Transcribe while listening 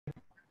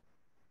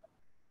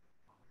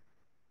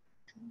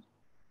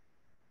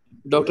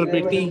Dr.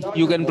 Preeti,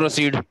 you can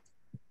proceed.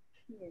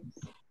 Yes.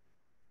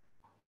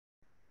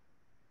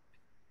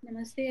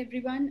 Namaste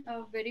everyone.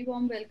 A very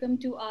warm welcome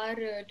to our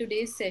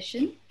today's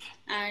session.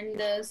 And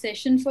the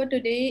session for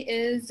today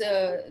is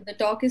the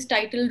talk is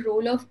titled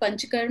Role of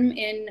Panchkarma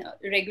in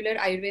Regular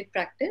Ayurvedic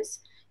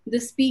Practice. The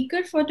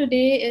speaker for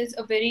today is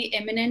a very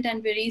eminent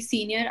and very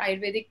senior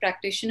Ayurvedic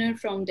practitioner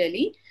from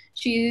Delhi.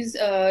 She is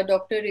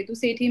Dr. Ritu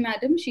Sethi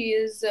Madam. She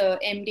is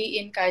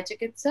MD in Kaya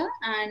Chikitsa,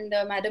 and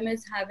Madam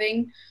is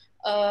having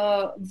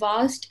a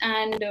vast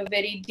and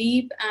very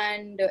deep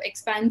and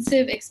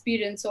expansive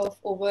experience of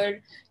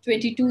over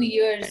 22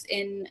 years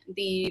in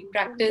the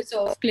practice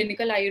of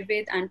clinical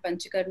Ayurveda and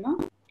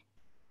Panchkarma.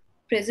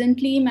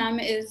 Presently, ma'am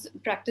is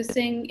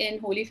practicing in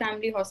Holy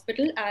Family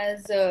Hospital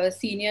as a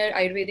senior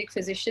Ayurvedic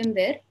physician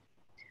there.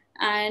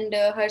 And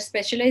her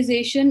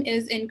specialization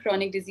is in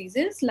chronic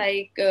diseases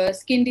like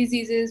skin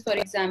diseases, for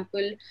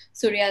example,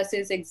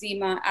 psoriasis,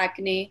 eczema,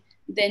 acne,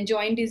 then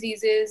joint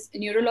diseases,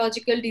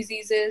 neurological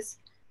diseases,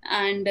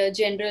 and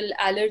general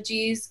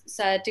allergies,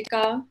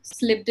 sciatica,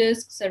 slip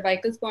disc,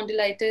 cervical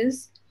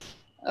spondylitis,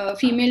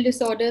 female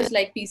disorders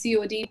like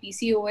PCOD,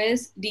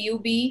 PCOS,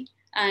 DUB,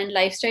 and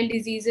lifestyle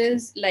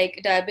diseases like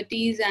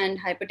diabetes and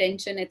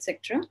hypertension,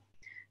 etc.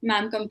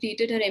 Ma'am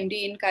completed her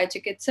MD in Kaya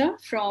Chikitsa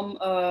from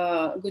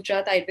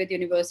Gujarat Ayurveda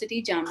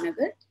University,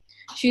 Jamnagar.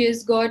 She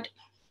has got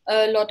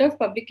a lot of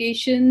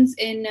publications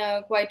in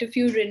quite a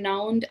few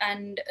renowned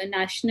and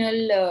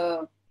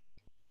national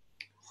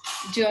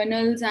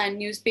journals and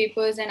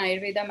newspapers and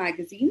Ayurveda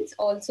magazines.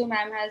 Also,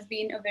 ma'am has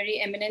been a very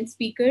eminent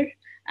speaker,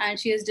 and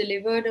she has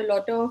delivered a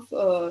lot of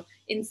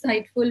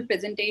insightful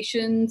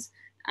presentations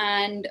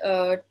and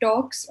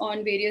talks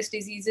on various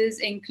diseases,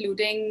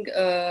 including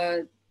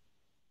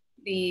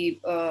the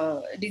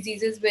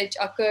diseases which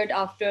occurred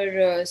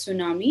after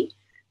tsunami.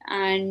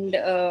 And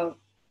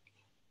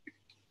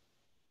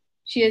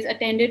she has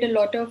attended a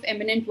lot of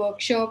eminent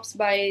workshops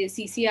by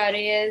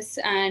CCRAS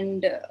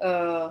and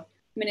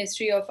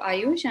Ministry of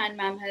Ayush, and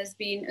ma'am has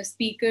been a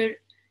speaker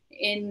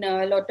in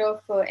a lot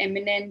of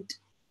eminent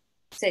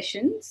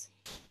sessions.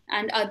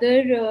 And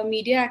other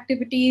media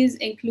activities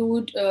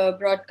include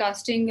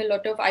broadcasting a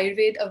lot of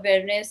Ayurveda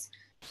awareness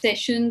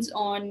sessions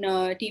on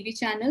TV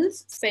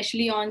channels,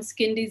 especially on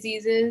skin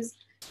diseases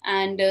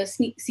and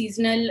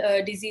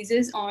seasonal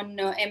diseases on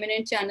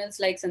eminent channels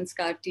like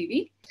Sanskar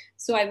TV.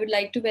 So I would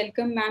like to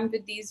welcome ma'am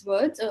with these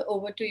words.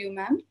 Over to you,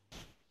 ma'am.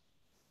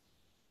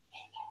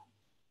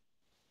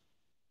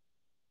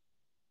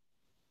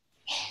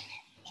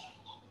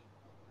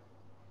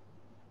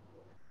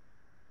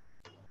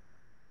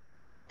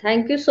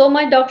 Thank you so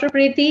much, Dr.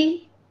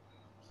 Preeti,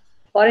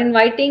 for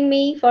inviting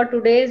me for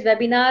today's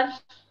webinar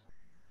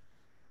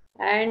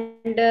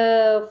and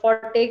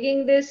for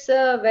taking this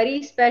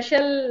very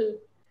special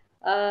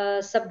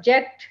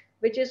subject,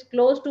 which is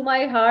close to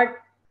my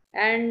heart.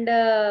 And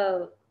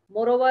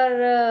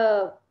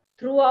moreover,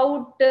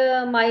 throughout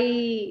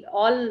my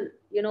all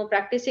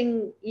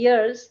practicing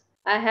years,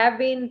 I have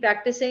been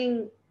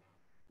practicing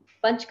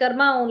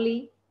Panchkarma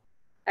only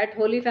at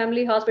Holy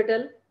Family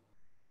Hospital.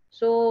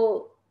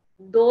 So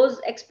those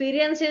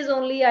experiences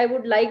only I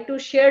would like to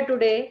share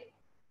today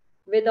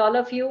with all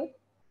of you.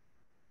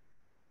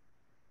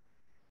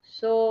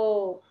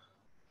 So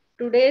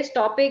today's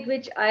topic,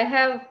 which I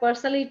have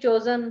personally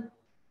chosen,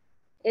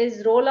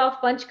 is role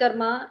of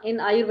Panchkarma in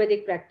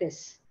Ayurvedic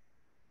practice.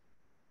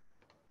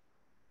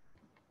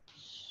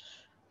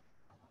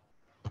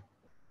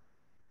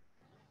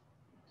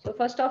 So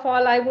first of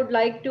all, I would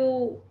like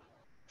to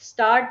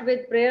start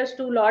with prayers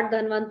to Lord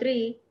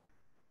Dhanvantri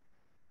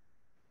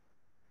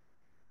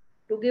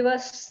to give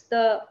us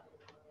the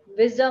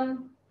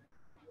wisdom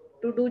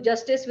to do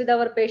justice with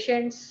our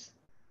patients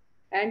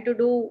and to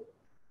do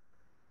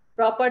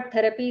proper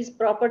therapies,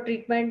 proper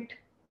treatment,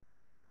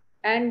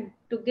 and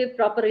to give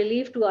proper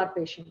relief to our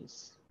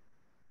patients.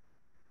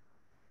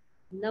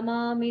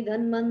 Namami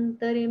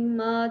dhanmantarim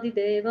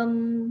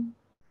adidevam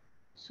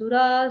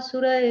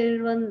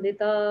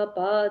surasurairvandita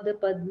pad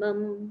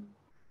padmam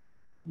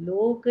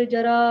lok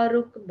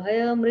jararuk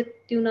bhaya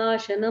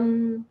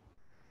mrityunashanam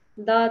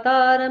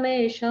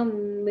dataramesham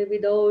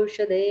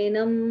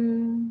vividoshadenam.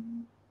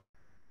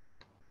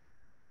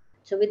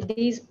 So with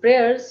these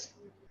prayers,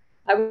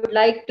 I would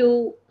like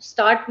to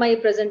start my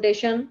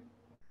presentation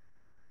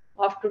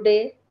of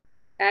today,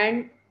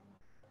 and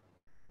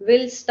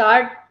we'll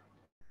start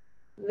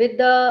with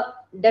the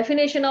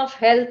definition of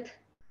health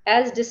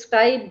as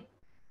described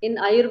in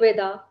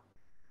Ayurveda.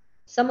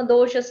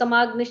 Samadosha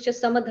samagnischa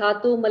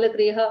samadhatu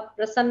malagriha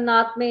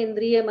prasannatme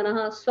indriya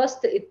manaha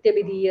swast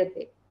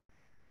ityavidhiyate.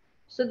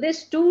 So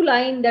this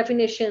two-line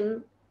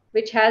definition,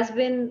 which has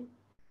been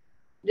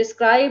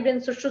described in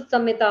Sushruta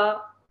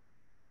Samhita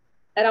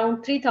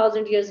around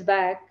 3000 years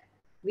back,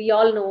 we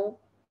all know,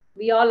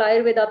 we all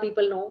Ayurveda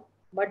people know,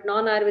 but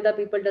non-Ayurveda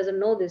people doesn't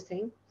know this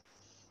thing.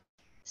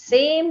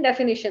 Same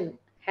definition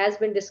has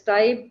been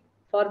described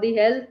for the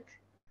health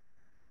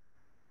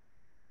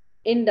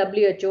in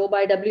WHO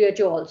by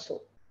WHO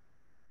also.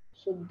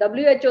 So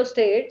WHO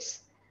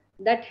states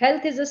that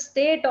health is a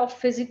state of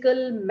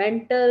physical,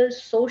 mental,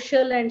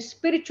 social, and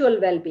spiritual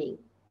well being.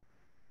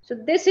 So,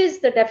 this is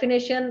the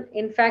definition,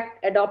 in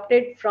fact,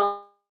 adopted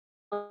from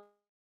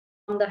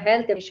the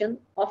health definition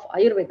of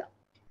Ayurveda.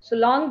 So,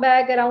 long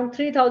back, around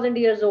 3000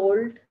 years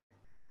old,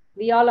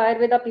 we all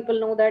Ayurveda people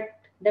know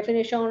that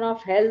definition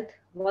of health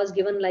was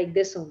given like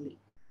this only.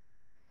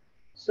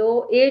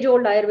 So, age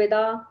old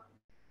Ayurveda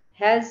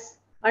has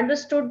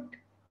understood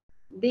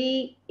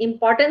the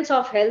importance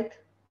of health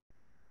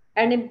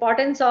and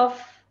importance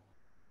of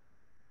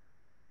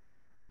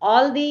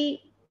all the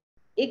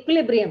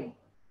equilibrium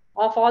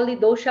of all the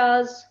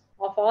doshas,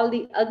 of all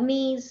the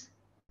agnis,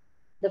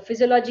 the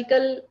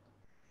physiological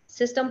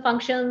system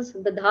functions,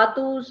 the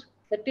dhatus,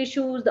 the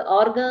tissues, the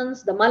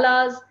organs, the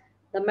malas,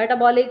 the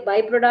metabolic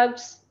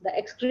byproducts, the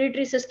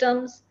excretory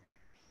systems,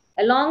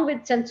 along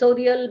with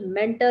sensorial,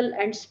 mental,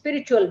 and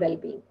spiritual well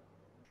being.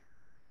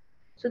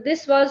 So,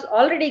 this was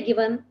already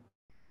given,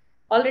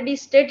 already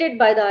stated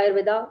by the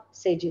Ayurveda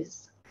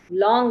sages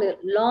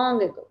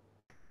long ago.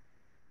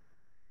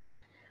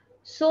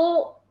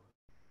 So,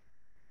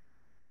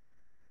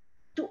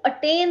 to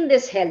attain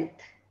this health,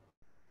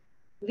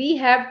 we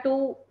have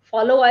to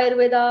follow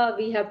Ayurveda,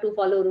 we have to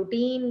follow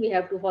routine, we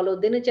have to follow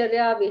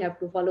Dinacharya, we have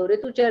to follow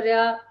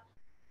Ritucharya.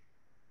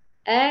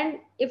 And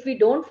if we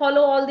don't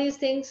follow all these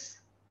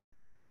things,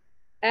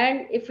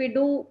 and if we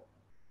do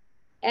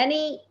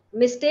any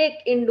mistake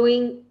in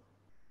doing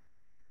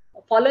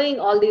following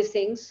all these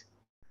things,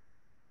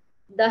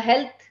 the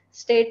health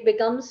state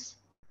becomes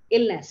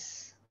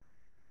illness.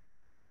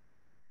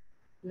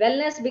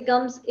 Wellness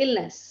becomes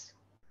illness.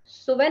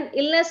 So when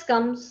illness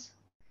comes,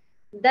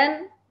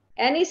 then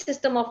any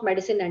system of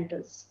medicine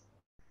enters.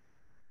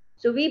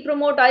 So we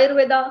promote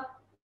Ayurveda,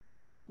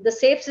 the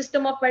safe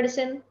system of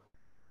medicine.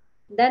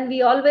 Then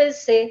we always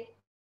say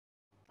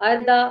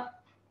Ayurveda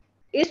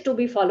is to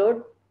be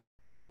followed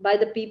by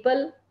the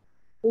people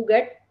who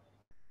get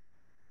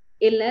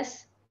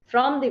illness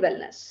from the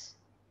wellness.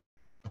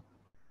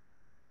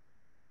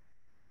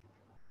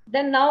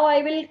 Then now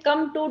I will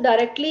come to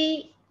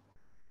directly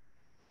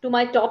to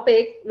my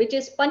topic, which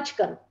is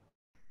Panchkarma.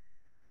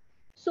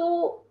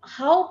 So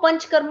how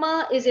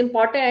Panchkarma is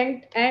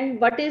important and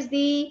what is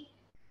the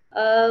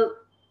uh,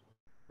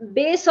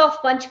 base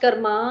of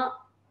Panchkarma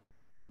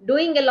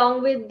doing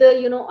along with the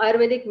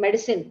Ayurvedic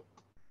medicine,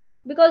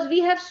 because we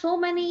have so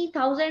many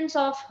thousands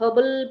of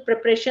herbal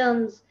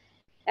preparations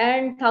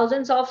and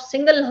thousands of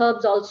single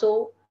herbs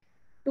also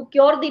to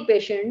cure the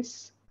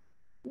patients,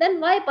 then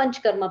why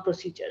Panchkarma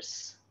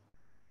procedures?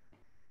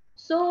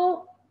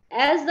 So,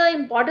 as the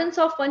importance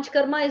of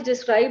Panchkarma is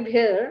described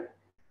here,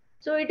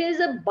 so it is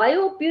a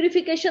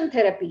biopurification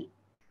therapy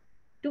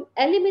to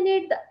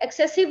eliminate the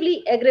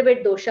excessively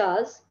aggravate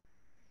doshas,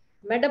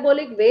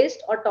 metabolic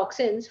waste or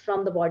toxins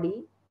from the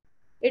body.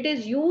 It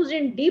is used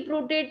in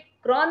deep-rooted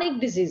chronic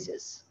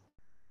diseases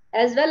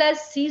as well as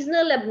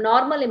seasonal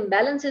abnormal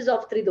imbalances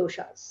of three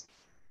doshas.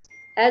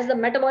 As the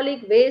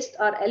metabolic waste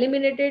are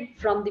eliminated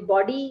from the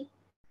body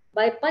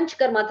by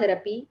Panchkarma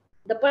therapy,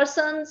 the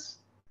persons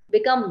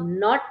become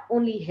not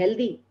only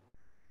healthy,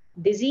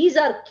 disease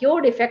are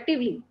cured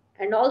effectively,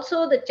 and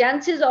also the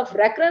chances of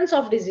recurrence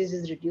of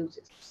diseases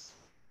reduces.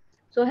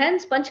 So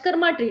hence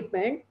Panchkarma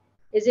treatment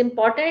is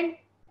important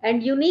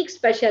and unique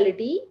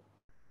specialty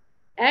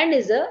and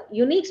is a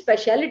unique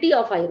specialty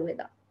of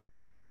Ayurveda.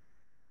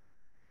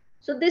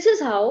 So this is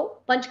how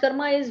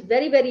Panchkarma is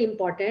very, very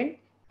important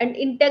and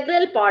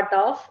integral part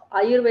of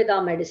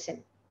Ayurveda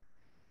medicine.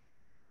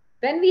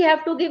 When we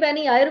have to give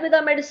any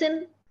Ayurveda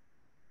medicine,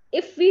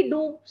 if we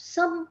do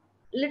some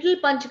little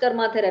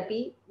Panchkarma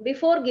therapy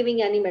before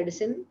giving any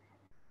medicine,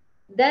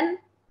 then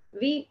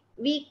we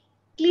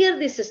clear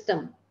the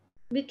system,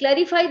 we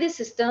clarify the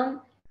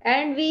system,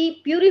 and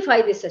we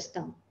purify the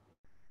system.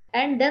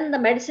 And then the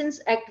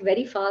medicines act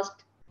very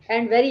fast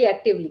and very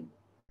actively.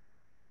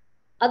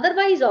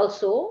 Otherwise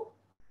also,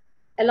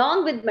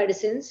 along with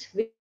medicines,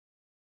 we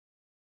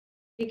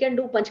can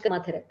do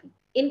Panchkarma therapy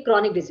in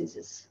chronic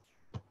diseases.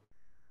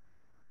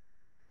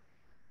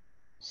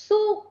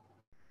 So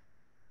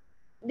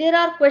there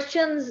are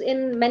questions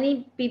in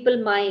many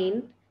people's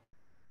mind,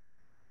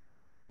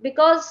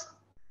 because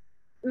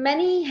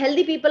many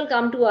healthy people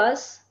come to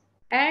us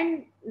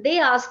and they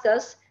ask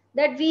us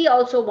that we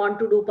also want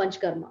to do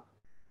Panchkarma.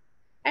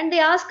 And they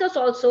ask us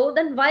also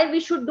then why we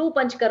should do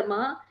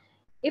Panchkarma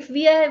if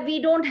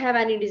we don't have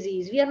any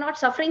disease, we are not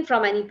suffering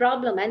from any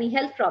problem, any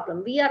health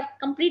problem, we are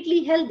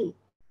completely healthy.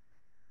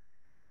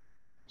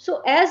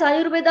 So as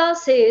Ayurveda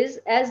says,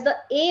 as the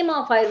aim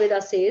of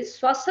Ayurveda says,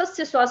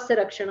 swasthasya swasthya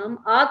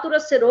rakshanam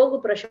aturasya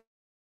roga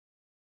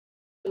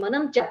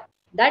prashamanam cha.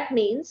 That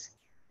means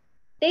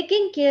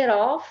taking care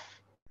of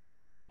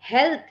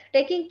health,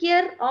 taking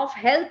care of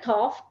health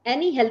of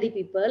any healthy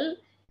people,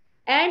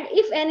 and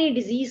if any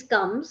disease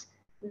comes,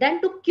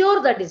 then to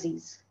cure the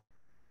disease.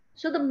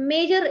 So the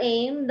major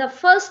aim, the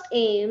first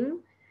aim,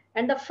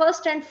 and the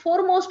first and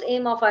foremost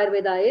aim of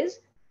Ayurveda is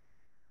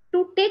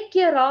to take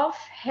care of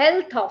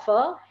health of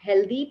a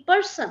healthy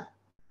person.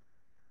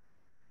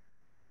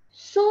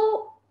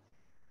 So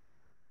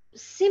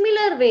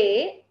Similar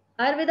way,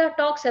 Ayurveda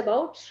talks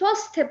about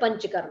Swasthya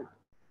Panchkarma.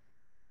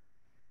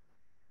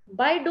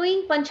 By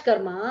doing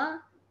Panchkarma,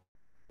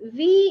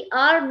 we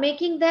are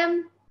making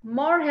them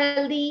more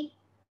healthy,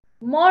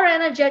 more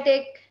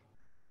energetic,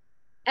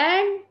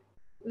 and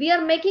we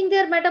are making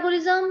their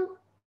metabolism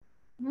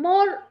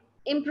more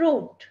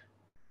improved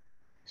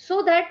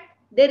so that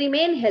they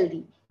remain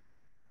healthy.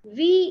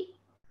 We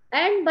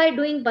and by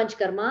doing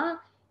Panchkarma,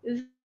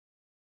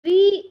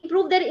 we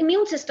improve their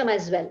immune system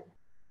as well.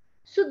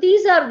 So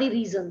these are the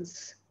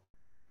reasons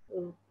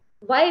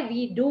why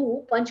we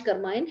do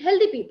Panchkarma in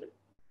healthy people.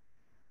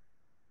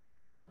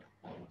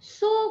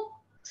 So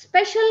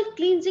special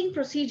cleansing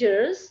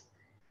procedures,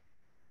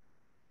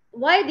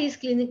 why these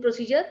cleansing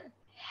procedures?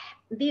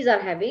 These are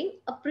having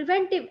a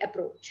preventive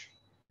approach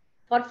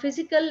for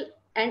physical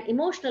and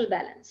emotional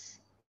balance.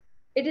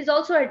 It is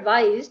also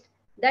advised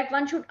that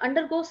one should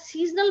undergo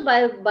seasonal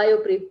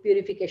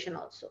biopurification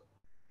also.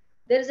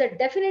 There is a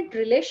definite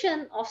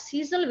relation of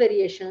seasonal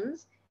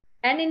variations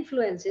and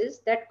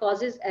influences that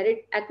causes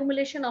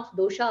accumulation of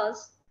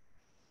doshas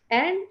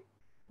and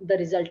the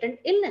resultant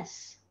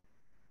illness.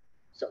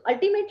 So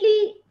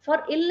ultimately,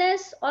 for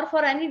illness or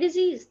for any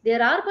disease,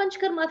 there are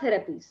Panchkarma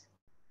therapies.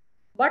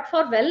 But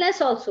for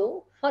wellness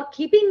also, for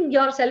keeping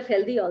yourself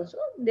healthy also,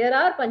 there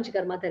are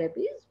Panchkarma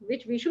therapies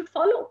which we should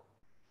follow.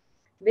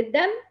 With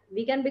them,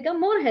 we can become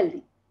more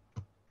healthy.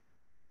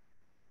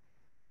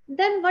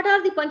 Then what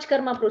are the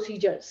Panchkarma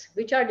procedures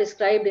which are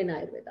described in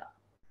Ayurveda?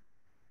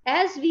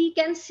 As we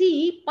can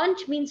see,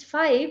 Panch means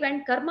 5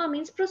 and Karma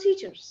means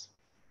procedures.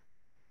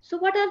 So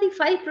what are the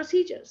 5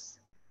 procedures?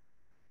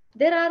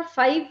 There are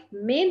 5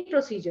 main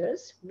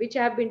procedures which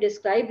have been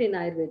described in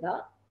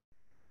Ayurveda,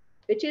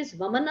 which is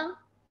Vamana,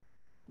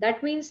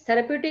 that means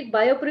therapeutic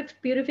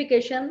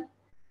biopurification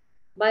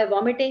by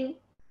vomiting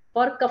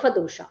for Kapha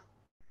dosha.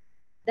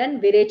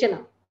 Then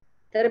Virechana,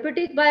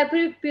 therapeutic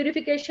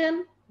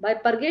biopurification by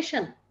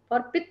purgation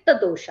for Pitta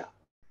dosha.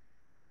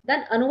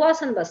 Then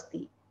Anuvasan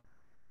Basti,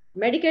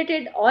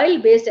 medicated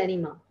oil-based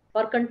enema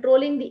for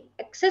controlling the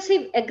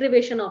excessive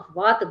aggravation of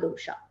Vata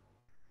dosha.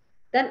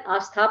 Then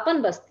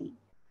Asthapan Basti,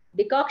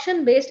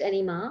 decoction-based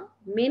enema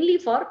mainly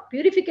for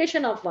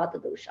purification of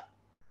Vata dosha.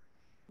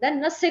 Then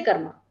Nasya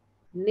Karma,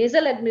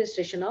 nasal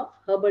administration of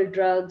herbal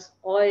drugs,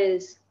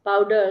 oils,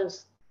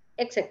 powders,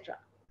 etc.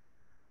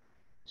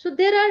 So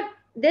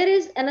there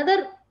is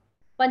another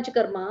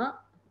Panchkarma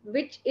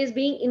which is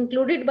being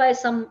included by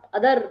some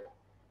other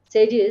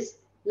sages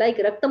like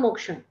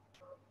Raktamokshan.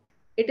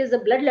 It is a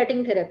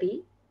bloodletting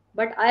therapy,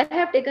 but I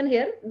have taken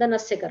here the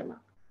Nasya Karma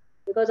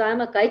because I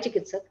am a Kai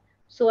Chikitsak.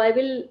 So I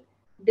will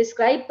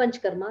describe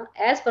Panchkarma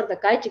as per the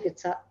Kai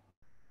Chikitsa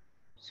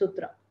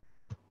Sutra.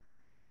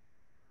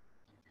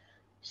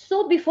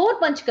 So before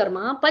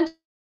Panchkarma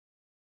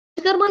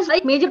is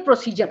like major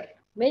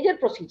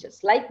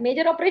procedures, like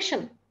major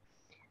operation.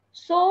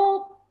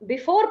 So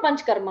before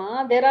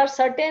Panchkarma, there are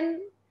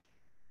certain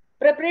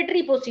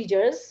preparatory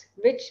procedures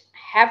which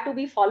have to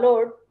be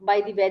followed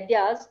by the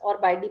Vaidyas or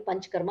by the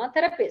Panchkarma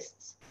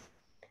therapists.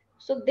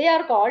 So they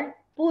are called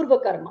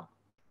Purva Karma.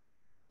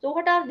 So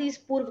what are these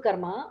Purva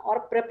Karma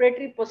or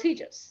preparatory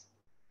procedures?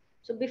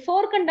 So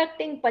before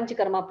conducting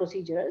Panchkarma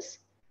procedures,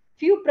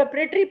 few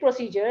preparatory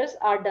procedures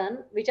are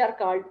done which are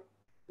called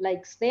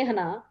like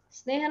Snehana.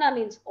 Snehana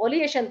means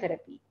oleation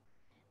therapy,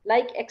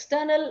 like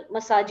external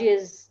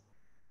massages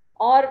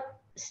or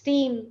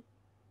steam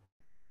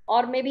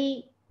or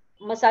maybe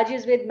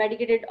massages with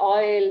medicated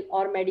oil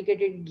or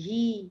medicated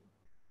ghee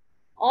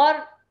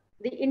or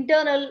the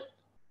internal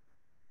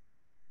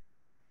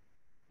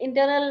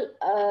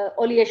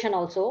oleation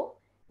also,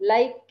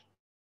 like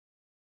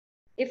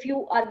if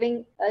you are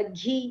giving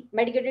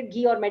medicated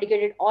ghee or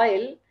medicated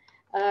oil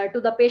to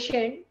the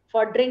patient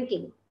for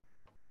drinking.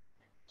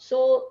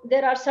 So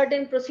there are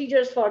certain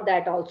procedures for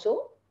that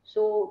also.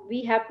 So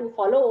we have to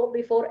follow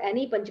before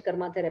any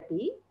Panchkarma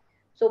therapy.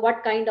 So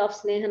what kind of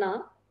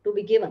snehana to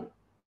be given.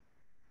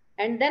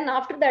 And then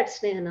after that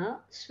snehana,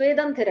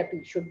 Swedan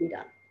therapy should be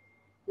done,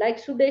 like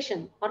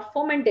sudation or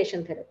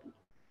fomentation therapy.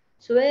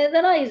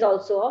 Swedana is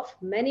also of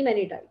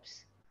many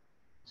types.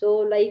 So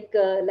like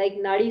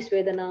Nadi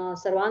Swedana,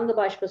 Sarvanga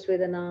Bashpa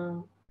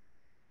Swedana,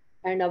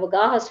 and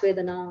Avagaha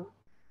Swedana.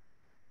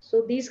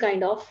 So these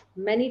kind of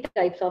many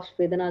types of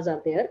Svedanas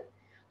are there.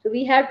 So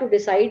we have to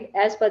decide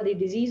as per the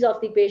disease of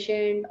the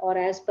patient or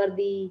as per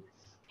the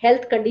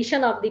health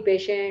condition of the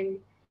patient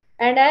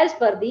and as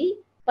per the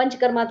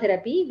Panchkarma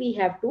therapy we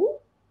have to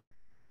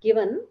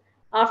given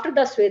after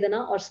the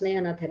Swedana or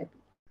Snehana therapy.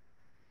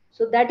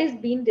 So that is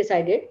being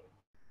decided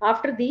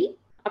after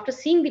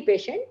seeing the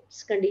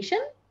patient's condition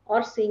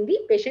or seeing the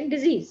patient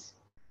disease.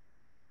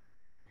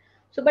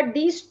 So but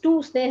these two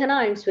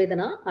Snehana and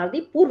Swedana are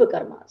the Purva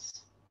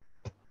Karmas.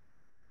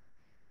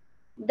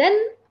 Then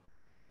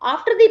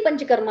after the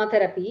Panchkarma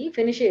therapy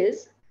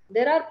finishes,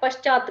 there are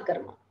Paschat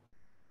Karma.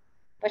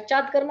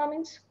 Paschat Karma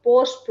means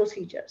post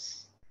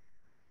procedures.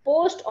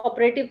 Post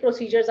operative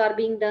procedures are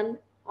being done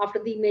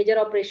after the major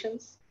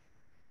operations.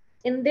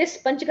 In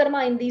these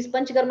Panchkarma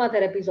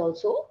therapies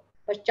also,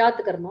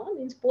 Panchkarma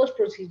means post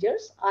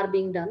procedures are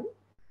being done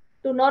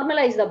to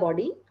normalize the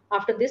body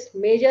after this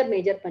major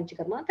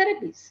Panchkarma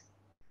therapies.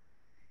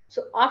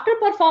 So after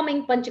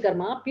performing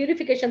Panchkarma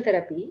purification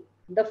therapy,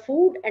 the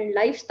food and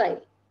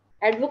lifestyle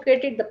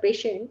advocated the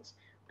patients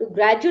to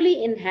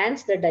gradually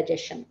enhance the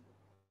digestion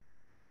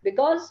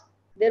because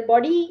their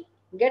body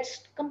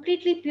gets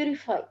completely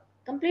purified,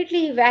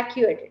 completely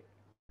evacuated.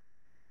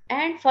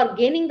 And for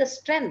gaining the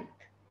strength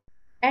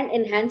and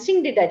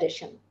enhancing the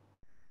digestion,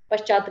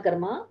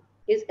 Paschat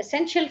is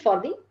essential for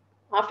the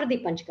after the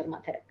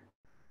Panchkarma therapy.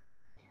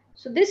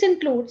 So this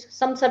includes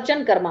some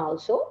Sarjan Karma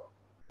also,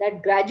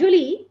 that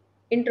gradually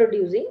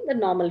introducing the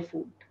normal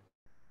food.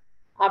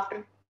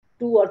 After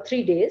 2 or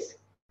 3 days,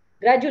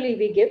 gradually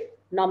we give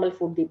normal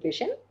food to the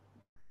patient.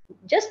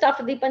 Just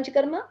after the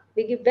Panchkarma,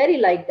 we give very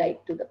light diet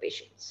to the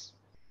patients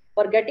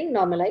for getting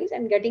normalized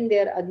and getting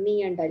their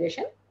Agni and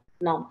digestion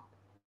normal.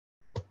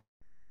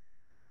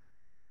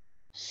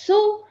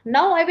 So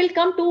now I will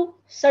come to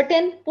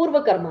certain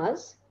Purva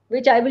Karmas,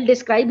 which I will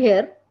describe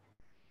here,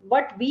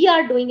 what we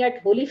are doing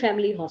at Holy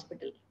Family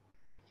Hospital.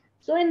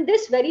 So in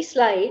this very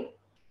slide,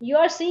 you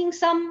are seeing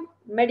some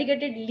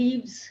medicated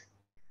leaves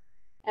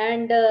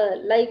and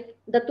like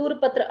the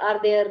Turpatra are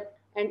there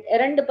and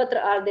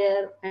Erandapatra are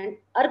there and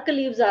Ark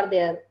leaves are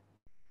there.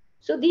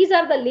 So these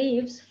are the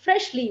leaves,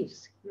 fresh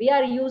leaves we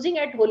are using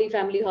at Holy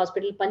Family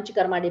Hospital,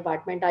 Panchkarma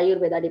department,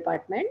 Ayurveda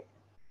department,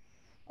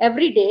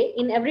 every day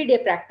in everyday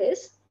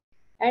practice.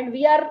 And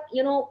we are,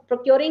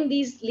 procuring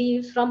these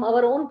leaves from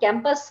our own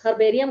campus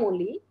herbarium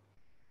only.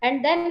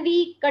 And then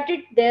we cut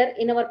it there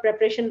in our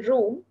preparation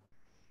room.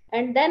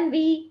 And then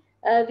we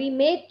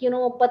make,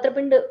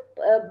 patrapind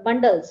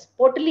bundles,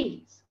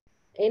 potteries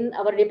in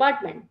our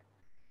department.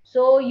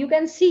 So you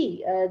can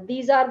see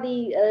these are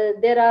the,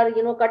 there are,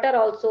 cutter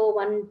also.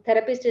 One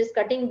therapist is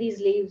cutting these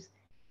leaves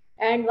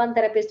and one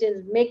therapist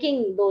is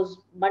making those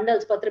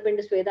bundles,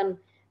 patrapind swedan,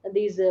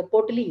 these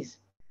potteries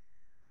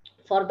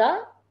for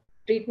the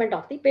treatment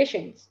of the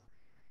patients.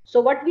 So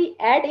what we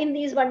add in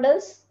these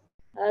bundles,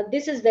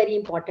 this is very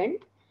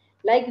important.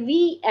 Like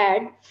we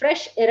add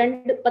fresh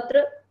erand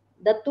patra,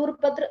 datur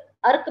patra,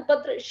 ark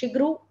patra,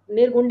 shigru,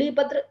 nirgundi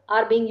patra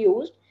are being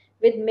used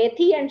with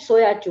methi and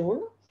soya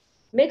churn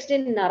mixed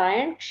in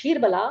Narayan,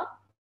 Kshirbala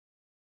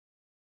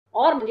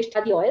or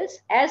Manjishtadi oils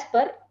as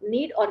per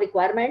need or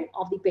requirement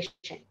of the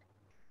patient.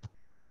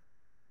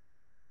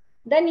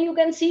 Then you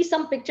can see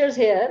some pictures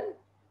here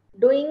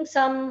doing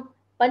some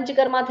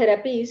Panchkarma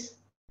therapies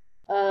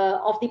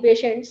of the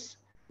patients.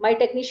 My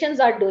technicians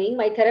are doing,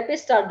 my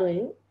therapists are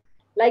doing.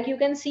 Like you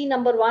can see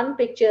number one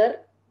picture,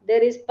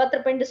 there is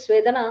Patrapind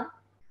Svedana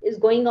is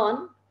going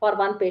on for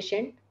one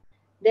patient.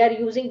 They are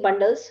using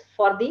bundles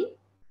for the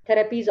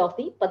therapies of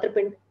the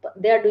Patrapind.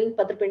 They are doing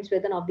Patrapind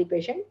Svedana of the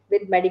patient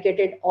with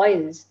medicated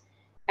oils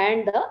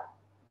and the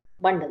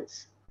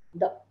bundles,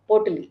 the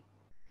pottery.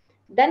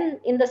 Then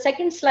in the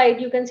second slide,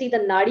 you can see the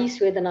Nadi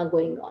Svedana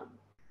going on.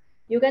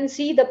 You can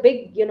see the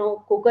big,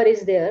 cooker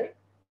is there.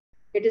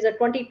 It is a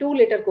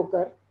 22-liter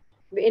cooker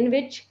in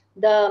which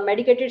the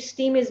medicated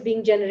steam is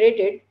being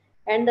generated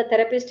and the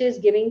therapist is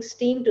giving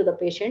steam to the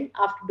patient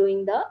after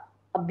doing the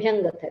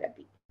Abhyanga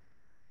therapy.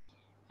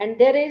 And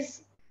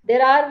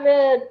there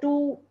are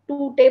two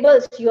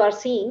tables you are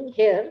seeing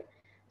here.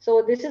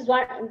 So this is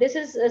one, this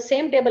is the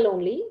same table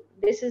only.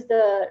 This is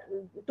the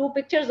two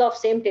pictures of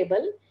same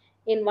table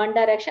in one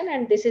direction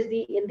and this is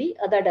the in the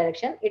other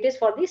direction. It is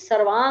for the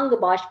Sarvang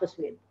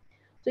Bashpasved.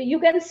 So you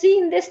can see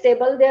in this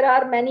table, there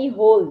are many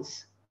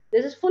holes.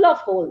 This is full of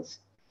holes.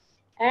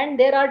 And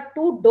there are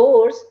two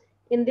doors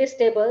in these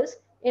tables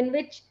in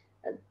which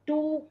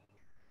two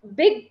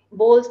big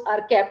bowls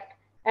are kept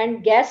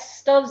and gas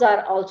stoves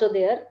are also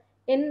there.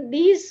 In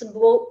these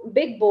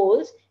big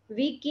bowls,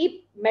 we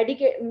keep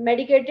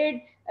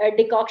medicated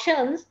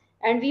decoctions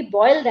and we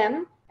boil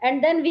them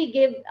and then we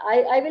give,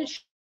 I will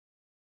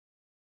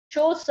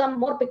show some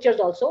more pictures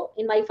also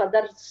in my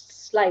further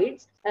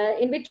slides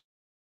in which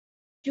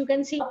you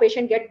can see how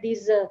patient get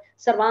these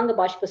Sarvanga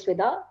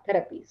Bashpasveda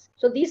therapies.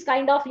 So these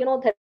kind of,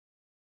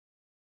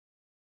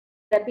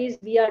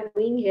 therapies we are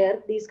doing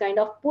here, these kind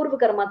of Purva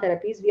Karma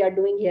therapies we are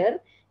doing here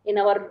in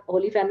our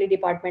Holy Family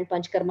Department,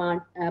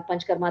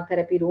 Panchkarma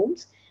therapy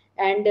rooms.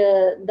 And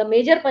the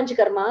major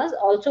Panchkarmas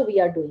also we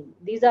are doing.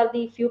 These are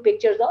the few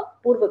pictures of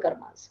Purva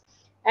Karmas.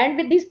 And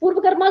with these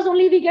Purva Karmas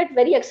only we get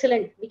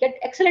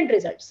excellent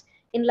results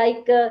in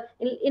like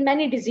in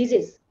many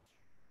diseases.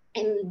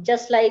 And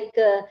just like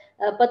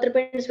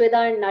Patrapind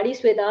Sweda and Nadi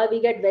Sweda,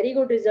 we get very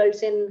good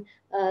results in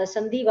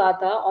Sandhi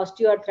Vata,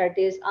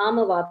 osteoarthritis,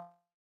 Ama Vata,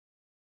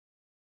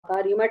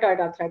 rheumatoid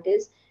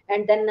arthritis,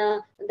 and then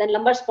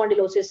lumbar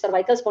spondylosis,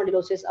 cervical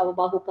spondylosis,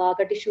 Avabahuka,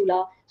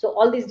 Katishula. So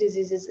all these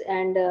diseases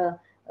and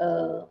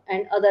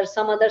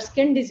some other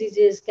skin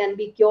diseases can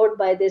be cured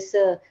by this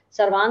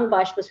Sarvang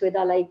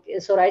Bashpasveda. Like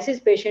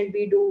psoriasis patient,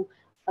 we do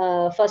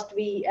first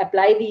we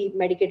apply the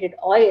medicated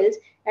oils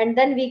and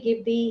then we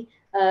give the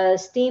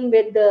steam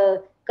with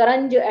the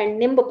karanj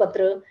and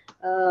nimbapatra,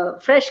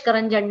 fresh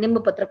karanj and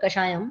nimbapatra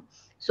kashayam.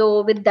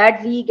 So with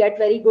that, we get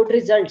very good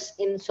results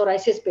in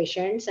psoriasis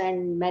patients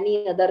and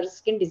many other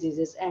skin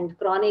diseases and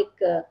chronic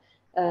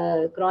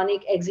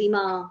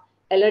eczema,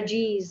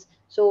 allergies.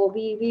 So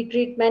we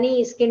treat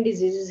many skin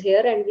diseases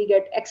here and we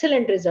get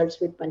excellent results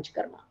with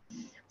Panchkarma.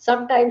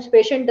 Sometimes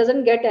patient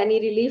doesn't get any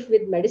relief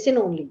with medicine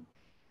only,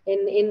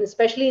 in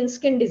especially in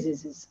skin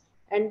diseases.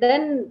 And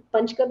then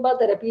Panchkarma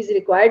therapy is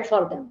required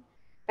for them.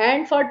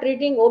 And for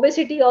treating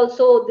obesity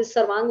also, this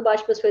Sarvang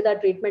Bashpasveda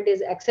treatment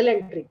is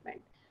excellent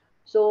treatment.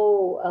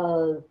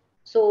 So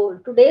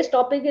today's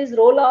topic is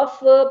role of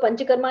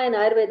Panchakarma in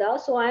Ayurveda.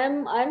 So I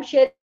am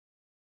sharing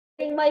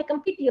my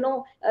complete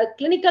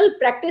clinical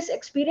practice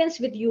experience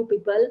with you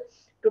people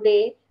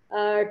today,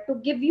 to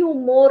give you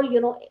more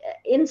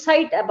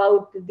insight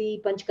about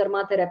the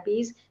Panchakarma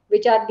therapies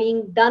which are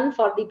being done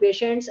for the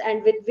patients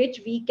and with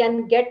which we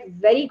can get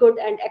very good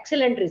and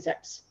excellent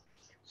results.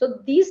 So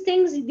these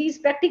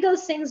practical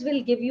things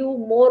will give you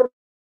more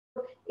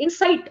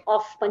insight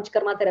of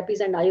Panchkarma therapies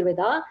and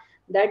Ayurveda,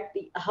 that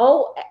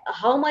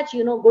how much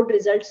good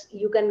results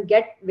you can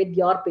get with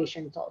your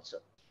patients also.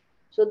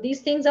 So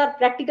these things are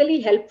practically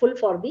helpful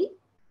for the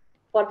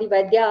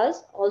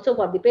Vaidyas, also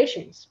for the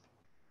patients.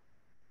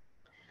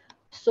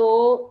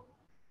 So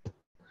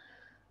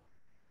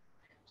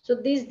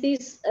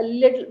these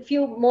little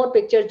few more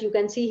pictures you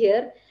can see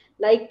here,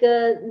 like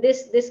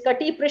this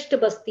Kati Prisht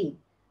Basti.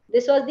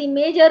 This was the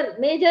major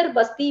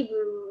Basti,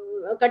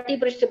 Kati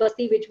Prisht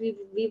Basti, which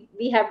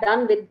we have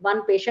done with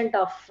one patient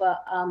of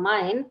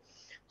mine.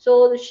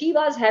 So she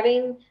was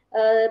having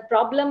a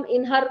problem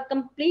in her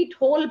complete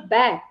whole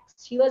back.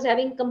 She was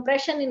having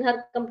compression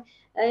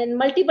in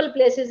multiple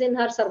places in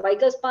her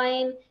cervical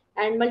spine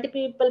and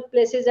multiple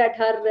places at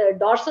her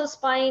dorsal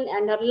spine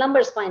and her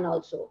lumbar spine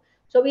also.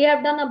 So we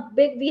have done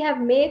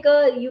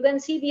you can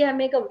see we have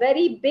make a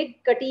very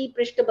big Kati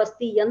Prishta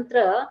Basti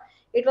yantra.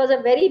 It was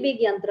a very big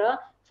yantra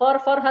for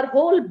her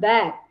whole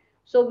back.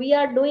 So we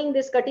are doing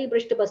this Kati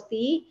Prishta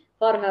Basti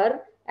for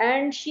her,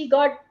 and she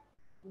got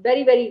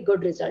very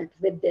good result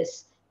with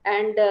this.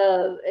 And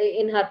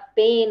in her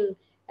pain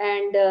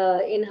and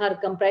in her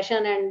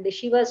compression, and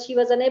she was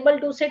unable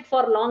to sit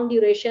for long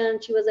duration.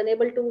 She was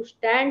unable to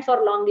stand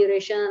for long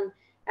duration,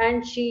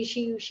 and she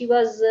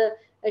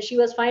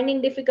was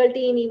finding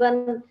difficulty in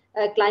even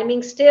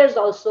climbing stairs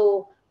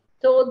also.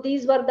 So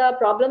these were the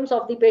problems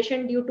of the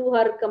patient due to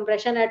her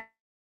compression at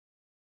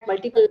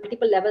multiple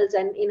levels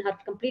and in her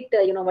complete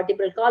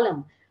vertebral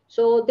column.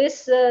 So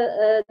this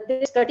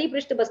Kati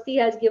Prisht Basti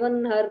has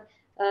given her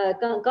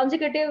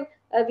consecutive.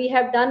 We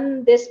have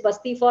done this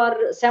Basti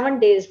for 7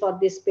 days for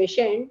this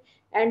patient,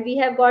 and we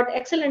have got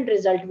excellent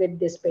result with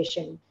this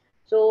patient.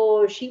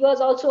 So she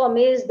was also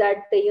amazed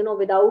that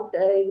without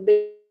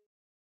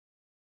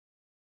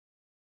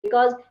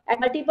because at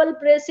multiple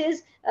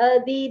places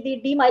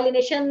the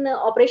demyelination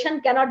operation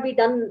cannot be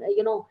done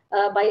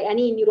by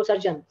any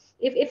neurosurgeon.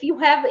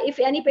 If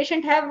any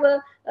patient have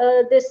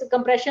this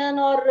compression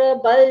or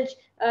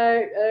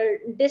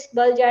disc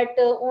bulge at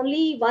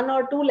only 1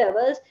 or 2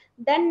 levels,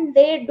 then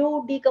they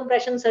do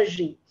decompression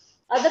surgery.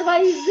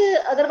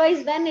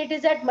 Otherwise when it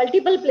is at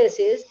multiple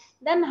places,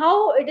 then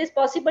how it is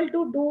possible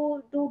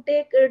to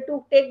take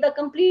the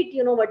complete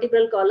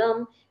vertebral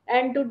column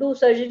and to do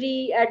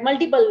surgery at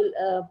multiple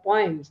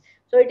points?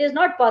 So it is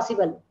not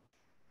possible.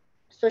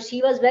 So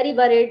she was very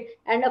worried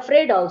and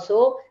afraid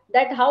also,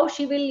 that how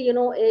she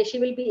will she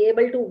will be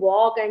able to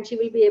walk and she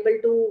will be able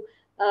to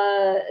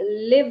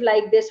live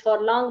like this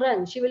for long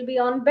run. She will be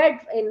on bed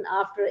in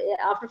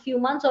after few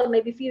months or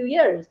maybe few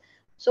years.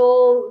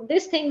 So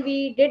this thing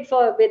we did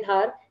for with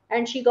her,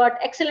 and she got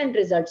excellent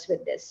results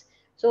with this.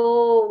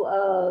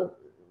 So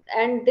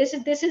and this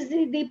is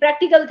the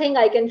practical thing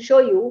I can show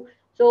you.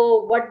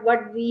 So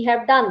what we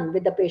have done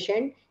with the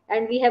patient,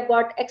 and we have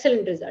got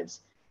excellent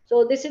results.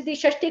 So this is the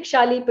Shashtik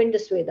Shali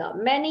Pindasweda.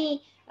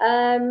 Many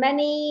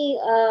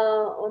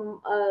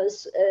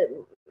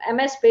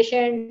MS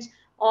patients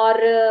or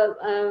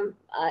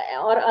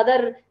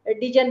other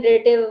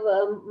degenerative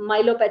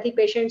myelopathy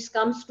patients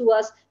comes to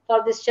us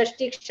for this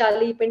Shashtik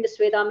Shali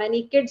Pindasweda.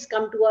 Many kids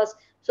come to us.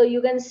 So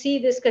you can see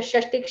this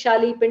Shashtik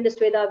Shali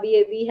Pindasweda.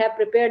 We have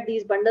prepared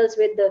these bundles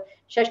with the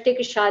Shashtik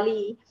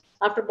Shali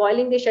after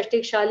boiling the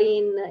Shashtik Shali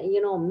in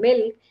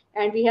milk,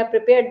 and we have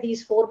prepared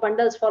these 4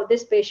 bundles for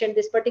this patient,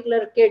 this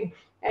particular kid.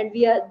 And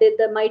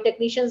my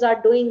technicians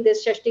are doing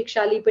this Shashtik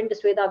Shali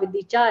Pindasweda with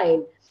the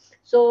child.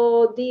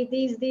 So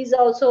these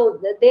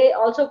also, they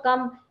also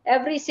come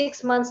every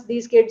 6 months.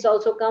 These kids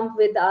also come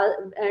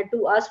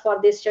to us for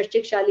this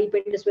Shashtik Shali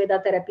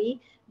Pindasweda therapy,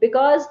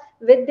 because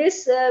with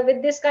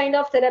this kind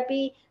of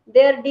therapy,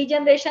 their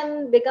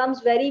degeneration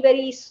becomes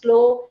very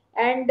slow,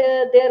 and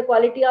their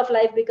quality of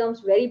life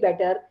becomes very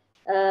better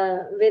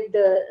with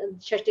the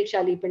Shashtik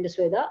Shali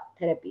Pindasweda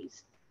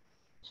therapies.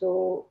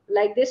 So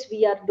like this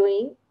we are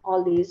doing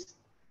all these.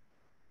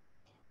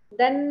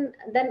 Then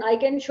I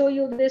can show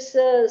you this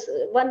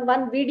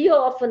one video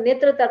of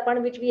Netra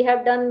Tarpan, which we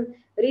have done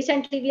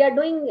recently. We are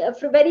doing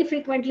very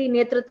frequently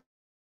Netra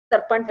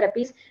Tarpan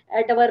therapies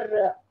at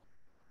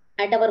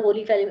at our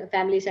Holy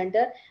Family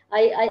Center.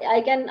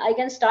 I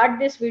can start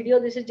this video.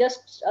 This is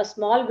just a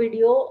small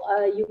video.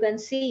 You can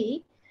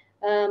see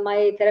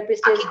my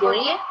therapist is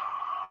doing.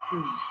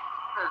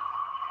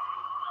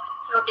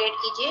 Rotate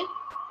कीजिए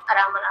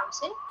आराम आराम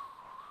से.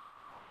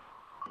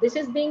 This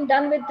is being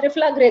done with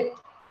Trifla grip.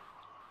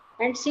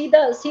 And see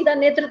the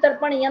Netra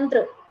Tarpan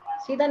Yantra.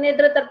 See the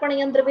Netra Tarpan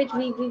Yantra which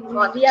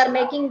we are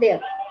making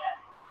there.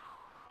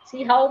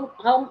 See how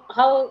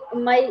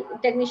my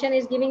technician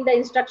is giving the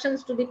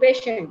instructions to the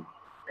patient.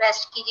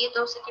 Rest कीजिए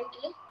 2 second के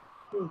लिए.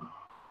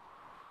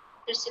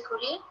 फिर से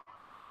खोलिए.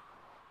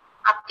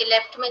 आपके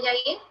left में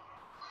जाइए.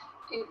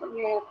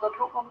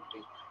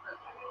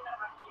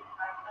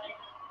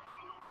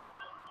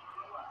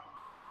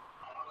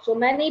 So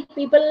many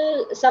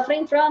people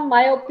suffering from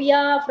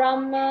myopia,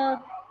 from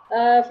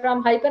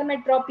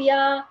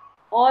hypermetropia,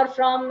 or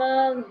from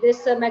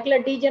this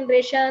macular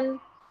degeneration,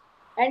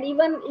 and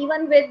even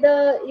with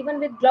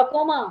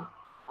glaucoma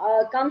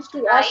comes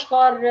to us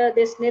for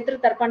this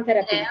Netra Tarpan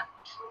therapy.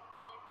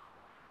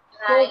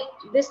 So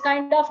this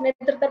kind of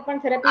Netra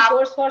Tarpan therapy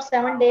course for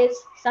 7 days,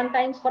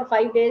 sometimes for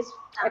 5 days,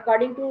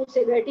 according to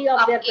severity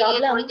of their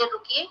problem,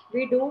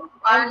 we do,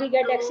 and we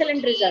get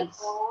excellent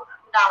results.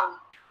 Down.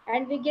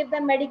 And we give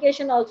them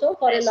medication also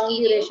for a long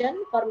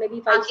duration, for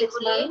maybe 5-6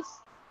 months.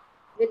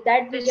 With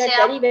that, we get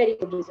very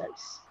good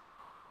results.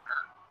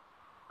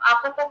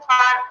 आंखों को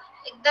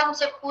एकदम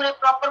से पूरे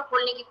proper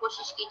खोलने की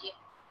कोशिश कीजिए.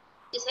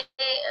 जैसे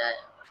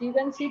you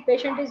can see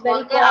patient is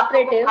very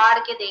cooperative.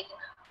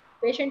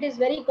 Patient is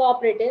very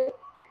cooperative,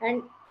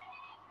 and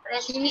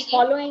she is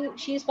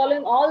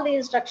following all the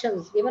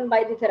instructions given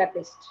by the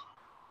therapist.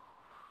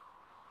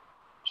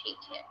 ठीक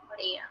है,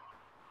 बढ़िया.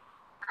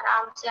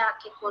 आराम से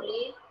आंखें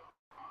खोलिए.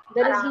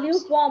 There is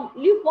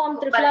lukewarm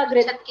Trifla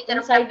grip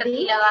inside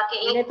the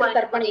Netra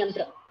Tarpan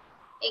Yantra.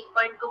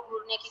 1.2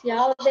 घूरने की. See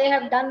how they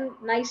have done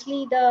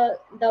nicely the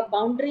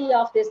boundary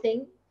of this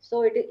thing,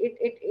 so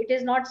it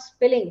is not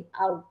spilling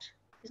out.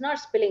 It's not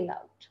spilling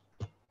out.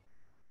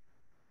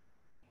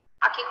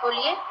 आंखें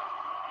खोलिए.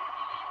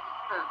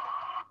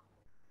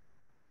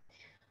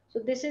 So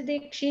this is the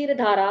Kshir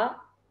Dhara.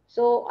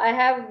 So I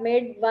have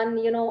made one,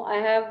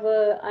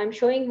 I'm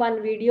showing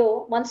one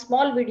video, one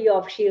small video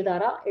of Kshir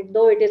Dhara,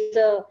 though it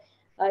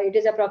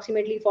is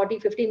approximately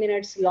 40-50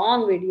 minutes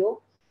long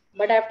video,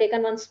 but I have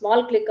taken one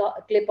small clip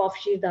of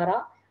Kshir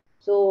Dhara.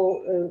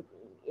 So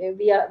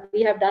we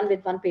have done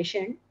with one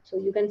patient. So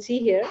you can see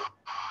here.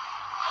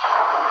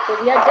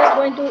 So we are just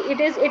going to, it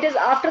is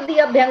after the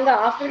Abhyanga,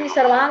 after the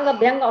Sarvang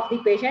Abhyanga of the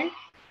patient.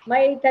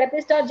 My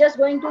therapists are just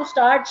going to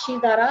start Kshir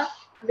Dhara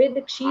with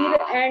Kshir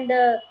and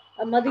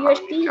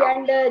Madhyashti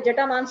and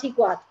Jatamansi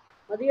Kwat.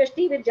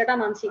 Madhyashti with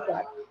Jatamansi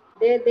Kwat.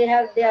 They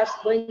are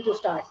going to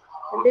start.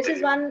 And this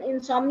is one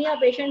insomnia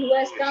patient who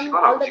has come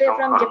all the way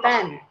from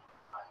Japan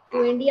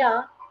to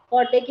India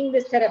for taking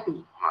this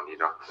therapy.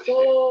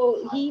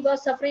 So he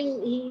was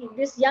suffering.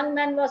 This young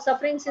man was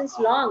suffering since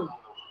long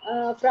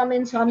from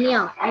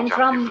insomnia and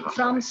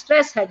from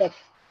stress headache.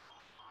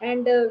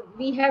 And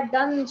we have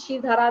done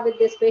Kshir Dhara with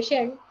this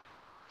patient,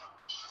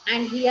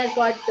 and he has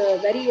got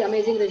very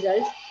amazing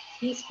results.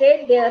 He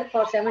stayed there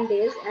for 7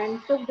 days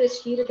and took this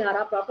Kshir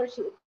Dhara proper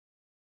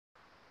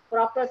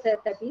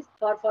therapies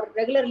for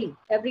regularly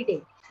every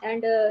day,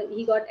 and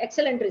he got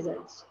excellent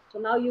results. So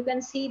now you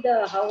can see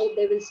how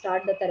they will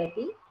start the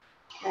therapy,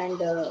 and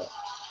so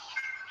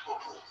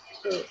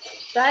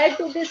prior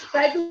to this,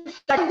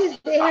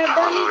 they have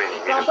done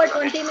proper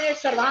 20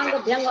 minutes Sarvang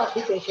Abhyanga of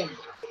the patient.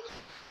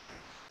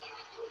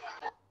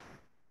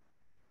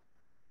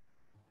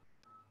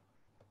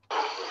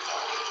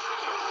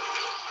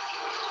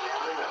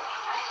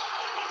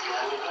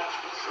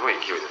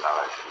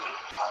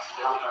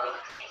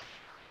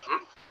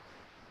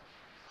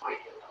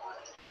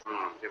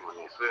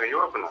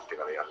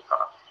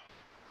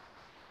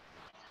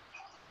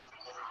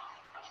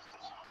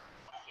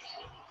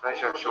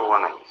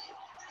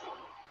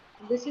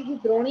 This is the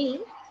droni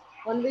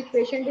on which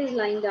patient is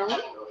lying down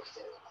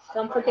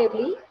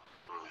comfortably,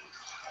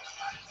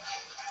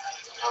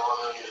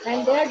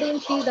 and they are doing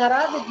Kshir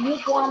Dhara with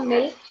lukewarm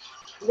milk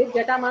with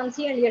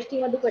Jatamansi and Yashti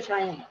Madhu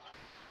Kashayam.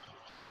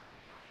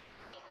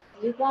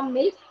 Lukewarm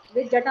milk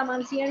with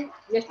Jatamansi and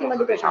Yashti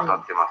Madhu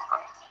Kashayam.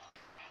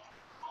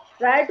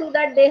 Prior to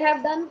that, they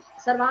have done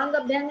Sarvang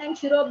Abhyang and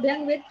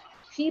Shirobhyang with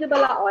Kshir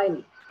Bala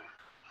oil.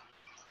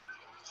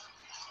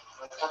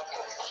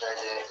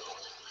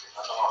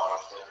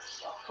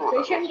 The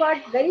patient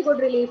got very good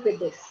relief with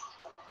this.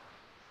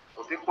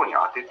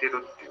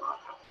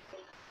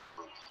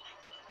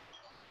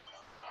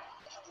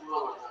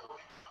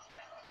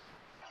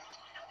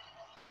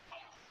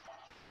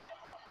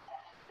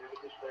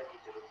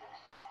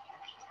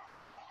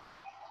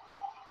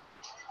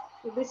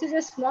 So this is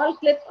a small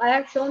clip I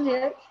have shown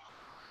here.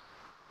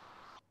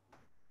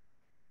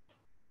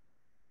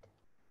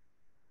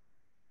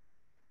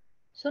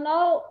 So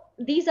now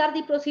these are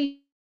the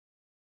procedures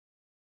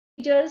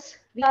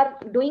we are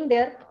doing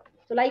there.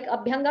 So like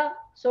Abhyanga,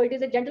 so it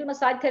is a gentle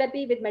massage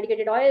therapy with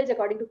medicated oils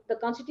according to the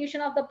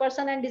constitution of the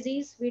person and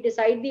disease. We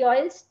decide the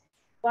oils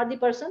for the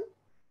person.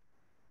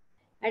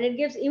 and it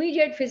gives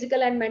immediate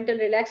physical and mental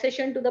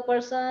relaxation to the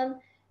person,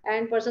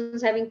 and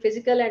persons having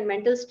physical and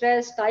mental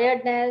stress,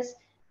 tiredness,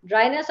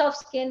 dryness of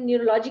skin,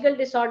 neurological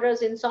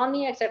disorders,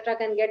 insomnia, etc.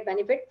 can get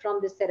benefit from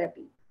this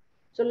therapy.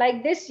 So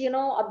like this,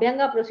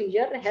 Abhyanga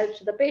procedure helps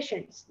the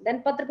patients.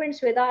 Then Patrapind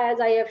Sweda, as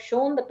I have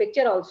shown the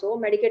picture also,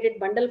 medicated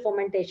bundle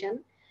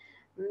fermentation.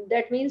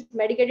 That means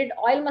medicated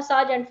oil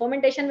massage and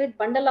fermentation with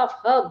bundle of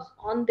herbs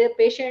on the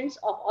patients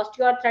of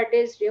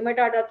osteoarthritis,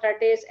 rheumatoid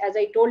arthritis, as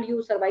I told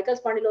you, cervical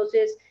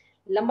spondylosis,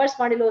 lumbar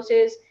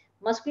spondylosis,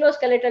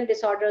 musculoskeletal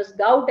disorders,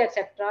 gout,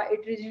 etc.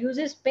 It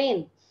reduces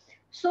pain.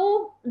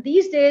 So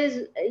these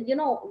days,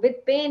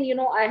 with pain,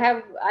 I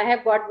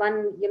have got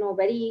one,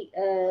 very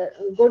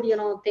good,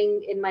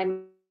 thing in my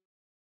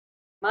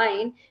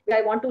mind, which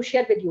I want to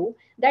share with you,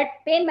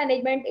 that pain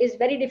management is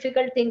very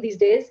difficult thing these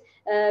days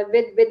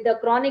with the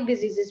chronic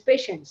diseases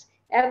patients.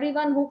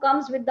 Everyone who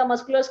comes with the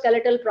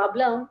musculoskeletal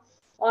problem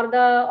or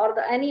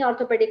the any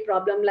orthopedic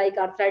problem like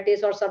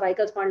arthritis or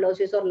cervical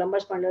spondylosis or lumbar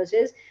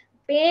spondylosis,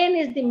 pain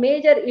is the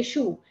major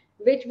issue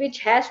which we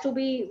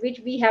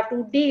have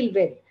to deal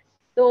with.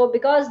 So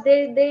because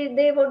they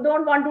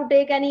don't want to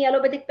take any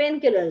allopathic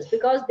painkillers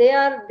because they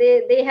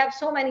have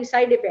so many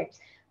side effects.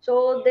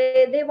 So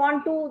they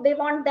want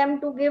them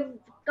to give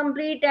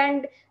complete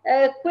and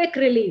quick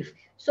relief.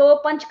 So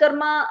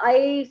Panchkarma,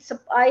 I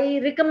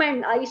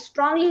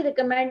strongly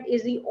recommend,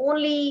 is the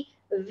only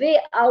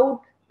way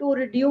out to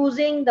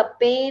reducing the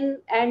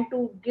pain and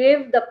to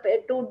do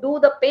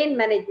the pain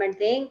management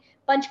thing.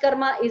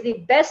 Panchkarma is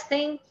the best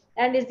thing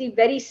and is the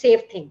very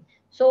safe thing.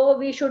 So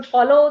we should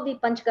follow the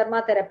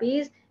Panchkarma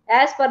therapies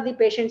as per the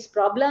patient's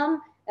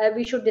problem.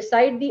 We should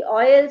decide the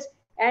oils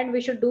and we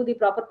should do the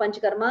proper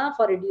Panchkarma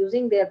for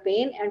reducing their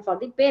pain and for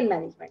the pain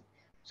management.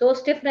 So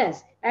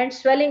stiffness and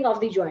swelling of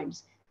the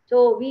joints.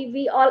 So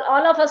we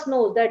all of us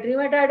know that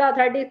rheumatoid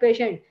arthritis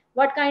patient,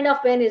 what kind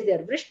of pain is there?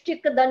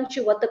 Vrishchik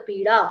danshvat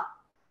pida.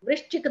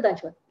 Vrishchik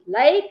danshvat.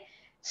 Like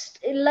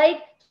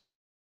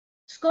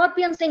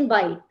scorpion sting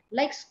bite.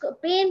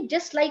 Pain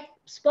just like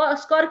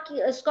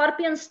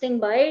scorpion sting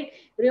bite.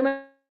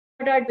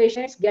 Rheumatoid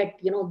patients get,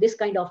 this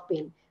kind of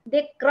pain.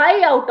 They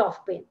cry out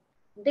of pain.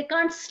 They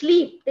can't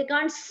sleep. They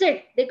can't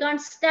sit. They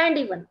can't stand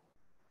even.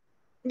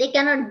 They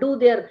cannot do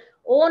their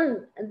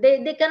own.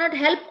 They cannot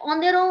help on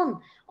their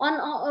own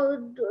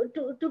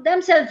to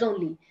themselves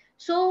only.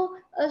 So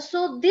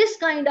this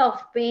kind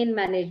of pain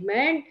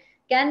management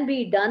can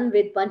be done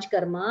with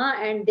Panchkarma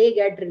and they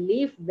get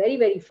relief very,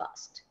 very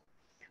fast.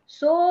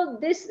 So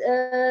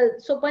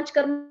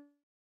Panchkarma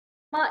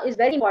is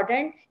very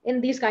important in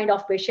these kind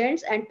of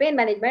patients, and pain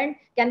management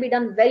can be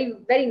done very,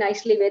 very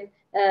nicely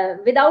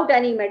without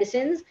any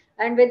medicines,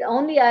 and with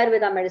only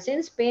Ayurveda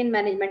medicines. Pain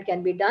management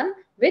can be done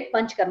with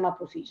Panchkarma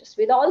procedures,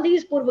 with all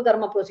these Purva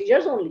Karma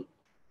procedures only.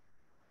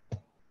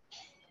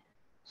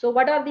 So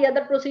what are the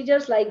other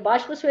procedures like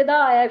Bashpasveda?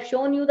 I have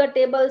shown you the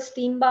table.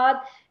 Steam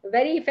bath,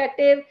 very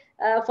effective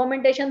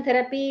fermentation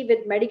therapy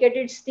with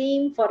medicated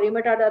steam for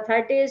rheumatoid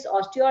arthritis,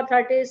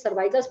 osteoarthritis,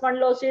 cervical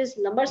spondylosis,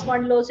 lumbar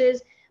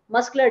spondylosis,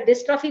 muscular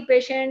dystrophy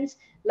patients.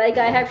 Like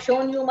I have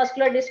shown you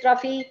muscular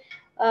dystrophy.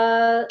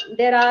 There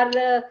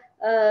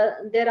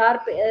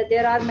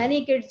are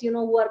many kids,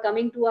 who are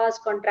coming to us,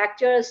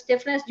 contractures,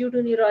 stiffness due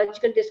to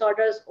neurological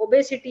disorders,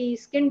 obesity,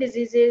 skin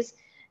diseases,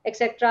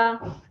 etc.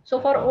 So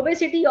for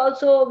obesity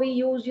also we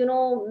use,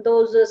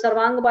 those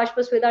Sarvanga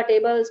Bashpasveda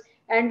tables,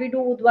 and we do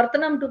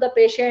Udvartanam to the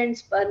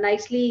patients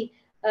nicely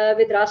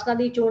with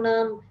Rasnadi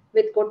Chunam,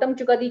 with Kotam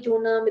Chukadi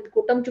Chunam, with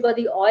Kotam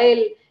Chukadi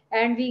oil,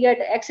 and we get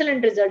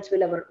excellent results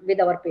with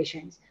our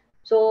patients.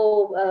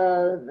 So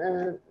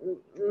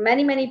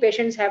many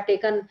patients have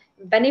taken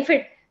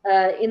benefit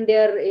in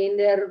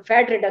their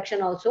fat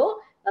reduction also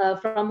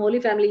from Holy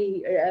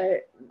Family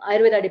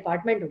Ayurveda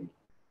department only,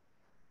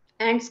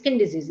 and skin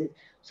diseases.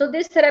 So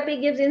this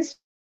therapy gives instant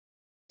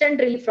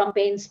relief from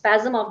pain,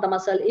 spasm of the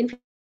muscle,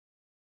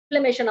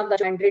 inflammation of the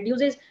joint,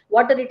 reduces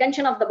water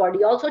retention of the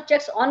body, also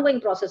checks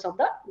ongoing process of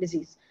the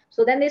disease.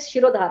 So then this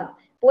Shirodhara,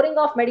 pouring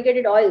of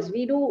medicated oils.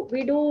 We do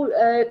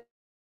Kshir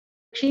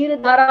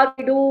Dhara,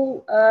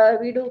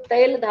 we do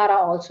Tail Dhara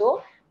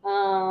also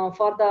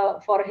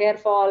for hair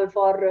fall,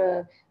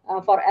 for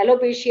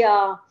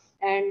alopecia,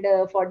 and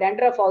for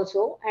dandruff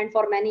also, and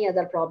for many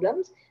other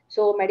problems.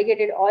 So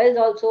medicated oils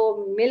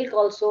also, milk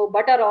also,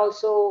 butter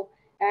also,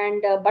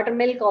 and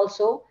buttermilk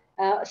also.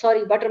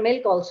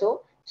 Buttermilk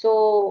also.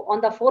 So on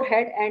the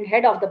forehead and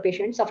head of the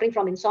patient suffering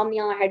from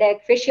insomnia,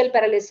 headache, facial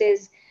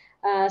paralysis,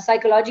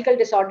 psychological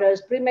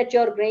disorders,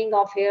 premature graying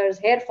of hairs,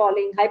 hair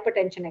falling,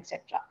 hypertension,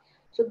 etc.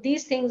 So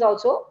these things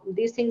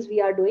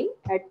we are doing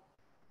at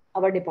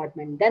our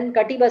department. Then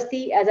Kati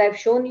Basti, as I've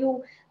shown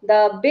you,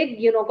 the big,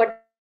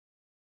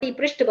 Kati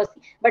Prisht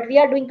Basti, but we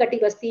are doing Kati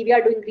Basti, we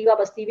are doing Griva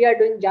Basti, we are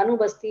doing Janu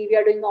Basti, we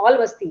are doing all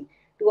Basti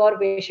to our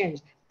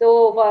patients.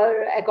 So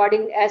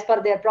as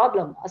per their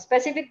problem, a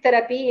specific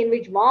therapy in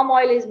which warm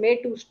oil is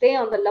made to stay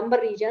on the lumbar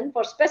region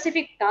for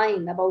specific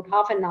time, about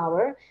half an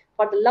hour,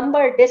 for the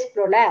lumbar disc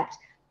prolapse.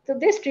 So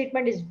this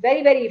treatment is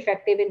very, very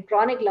effective in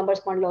chronic lumbar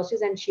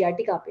spondylosis and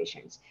sciatica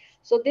patients.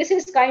 So this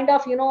is kind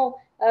of, a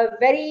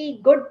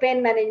very good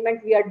pain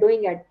management we are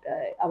doing at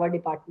our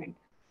department.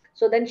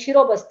 So then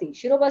Shirobasti.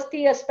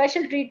 Shirobasti, a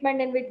special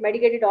treatment in which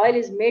medicated oil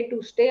is made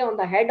to stay on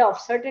the head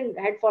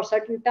for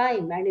certain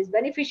time, and is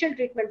beneficial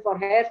treatment for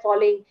hair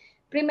falling,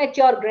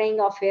 premature graying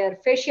of hair,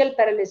 facial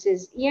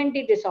paralysis,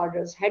 ENT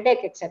disorders,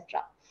 headache,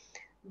 etc.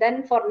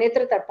 Then for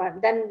Netra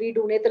Tarpan, then we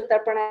do Netra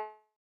Tarpan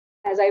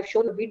as I've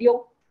shown you in the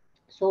video.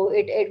 So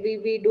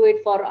we do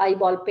it for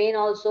eyeball pain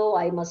also,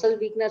 eye muscle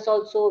weakness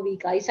also,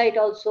 weak eyesight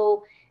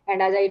also.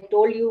 And as I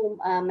told you,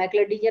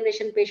 macular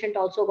degeneration patient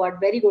also got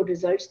very good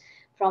results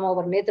from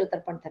our Netra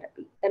Tarpan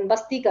therapy. Then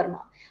Basti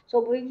Karma. So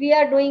we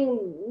are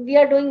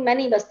doing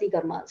many Basti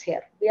Karmas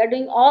here. We are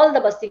doing all the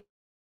Basti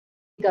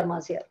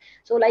Karmas here.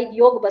 So like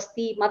Yog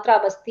Basti,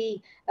 Matra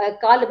Basti,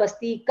 Kal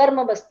Basti,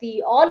 Karma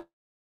Basti, all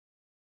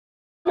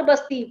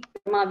Basti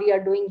Karma we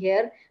are doing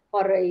here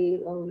for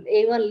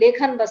even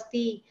Lekhan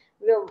Basti,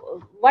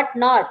 what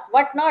not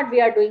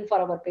we are doing for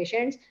our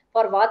patients,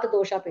 for Vata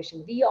dosha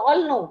patients. We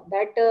all know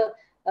that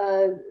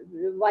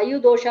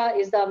Vayu dosha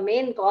is the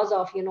main cause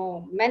of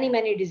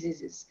many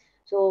diseases.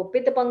 So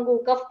Pitta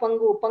Pangu, Kaf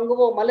Pangu,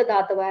 Panguvo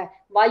Maladhatava,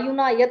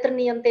 Vayuna Yatra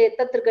Niyante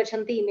Tatra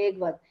Gachanti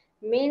Megvad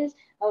means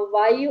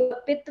Vayu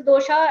Pitta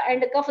dosha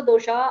and Kaf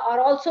dosha are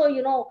also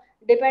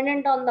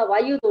dependent on the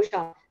Vayu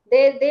dosha.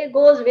 They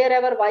goes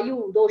wherever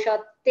Vayu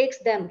dosha takes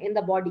them in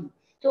the body.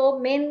 So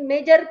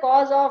major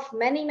cause of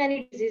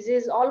many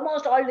diseases,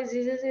 almost all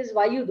diseases, is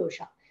Vayu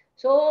dosha.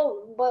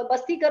 So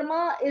Basti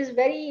Karma is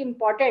very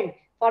important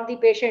for the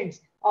patients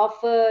of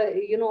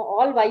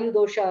all Vayu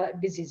dosha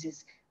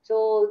diseases.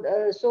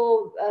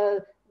 The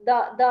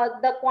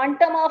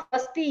quantum of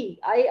Basti,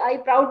 I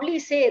proudly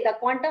say the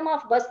quantum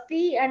of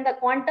Basti and the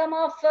quantum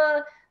of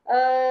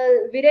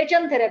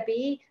Virechan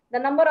therapy, the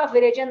number of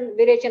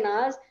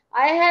Virechanas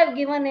I have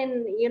given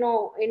in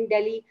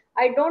Delhi.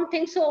 I don't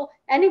think so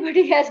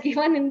anybody has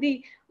given in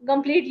the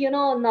complete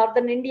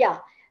northern India.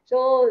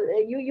 So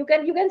you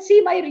can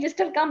see my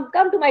register. Come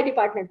to my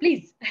department,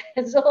 please.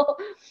 so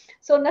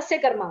Nasya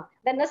Karma.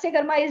 Then Nasya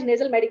Karma is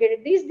nasal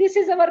medicated. This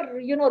is our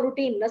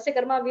routine. Nasya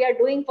Karma we are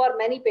doing for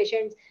many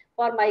patients,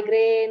 for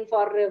migraine,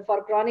 for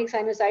chronic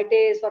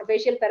sinusitis, for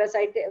facial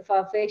parasitis,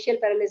 for facial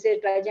paralysis,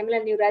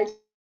 trigeminal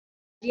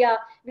neuralgia.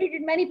 We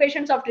treated many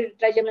patients of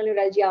trigeminal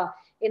neuralgia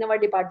in our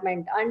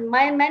department, and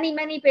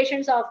many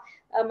patients of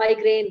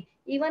migraine.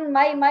 Even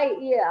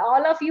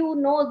all of you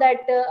know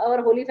that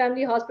our Holy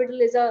Family Hospital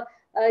is a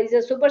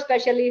super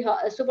specialty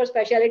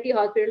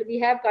hospital. We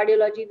have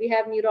cardiology, we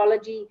have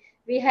neurology,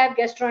 we have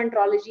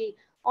gastroenterology.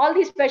 All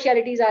these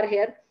specialties are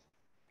here,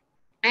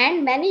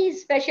 and many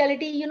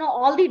specialty,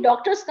 all the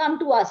doctors come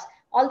to us.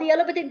 All the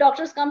allopathic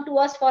doctors come to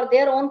us for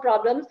their own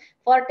problems,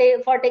 for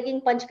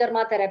taking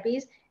Panchkarma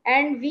therapies,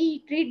 and we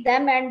treat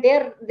them and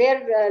their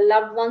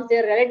loved ones,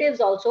 their relatives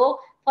also,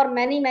 for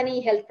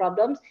many health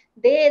problems.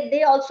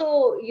 They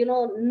also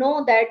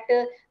know that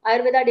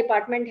Ayurveda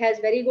department has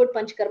very good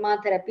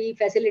Panchkarma therapy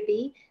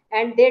facility,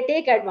 and they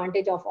take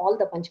advantage of all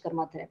the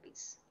Panchkarma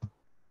therapies.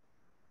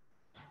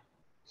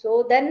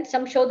 So then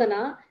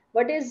Samshodhana.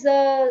 What is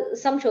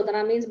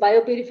Samshodhana? Means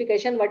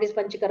biopurification. What is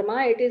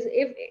Panchakarma? It is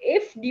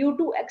if due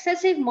to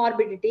excessive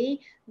morbidity,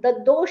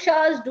 the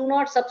doshas do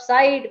not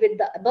subside with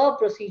the above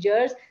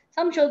procedures,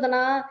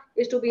 Samshodhana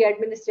is to be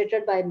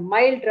administered by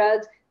mild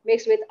drugs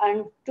mixed with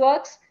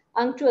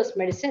unctuous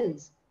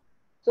medicines.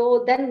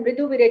 So then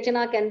Mridu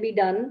Virechana can be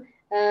done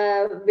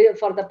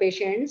for the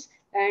patients,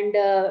 and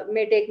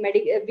may take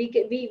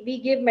we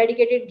give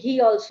medicated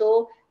ghee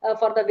also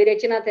for the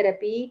Virechana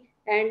therapy,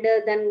 and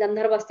then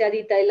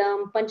Gandharvastyadi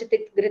Tailam,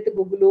 Panchatik Grit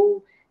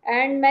Guglu,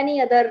 and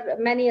many other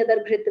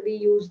grit we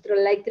use,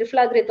 like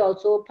Trifla Grit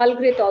also, Phal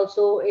Grit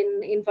also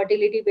in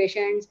infertility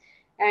patients,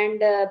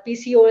 and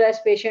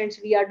PCOS patients.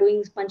 We are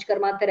doing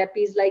Panchkarma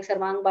therapies like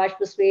Sarvang Bash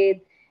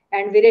Prasved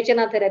and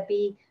Virechana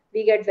therapy.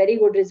 We get very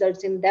good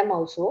results in them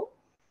also.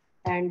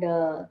 And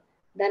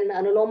then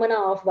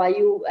Anulomana of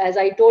Vayu, as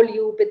I told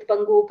you, Pit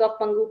Pangu, Kaf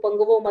Pangu,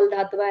 Panguvo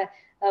Maldhatva,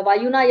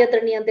 Vayuna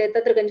Yatra Niyante,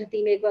 Tatra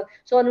Ganjati Mekva.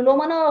 So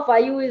Anulomana of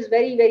Vayu is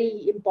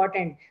very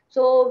important.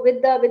 So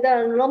with the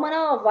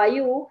Anulomana of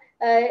Vayu,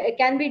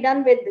 can be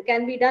done with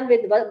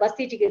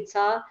Basti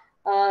Chikitsa,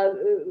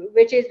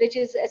 which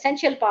is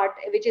essential part,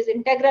 which is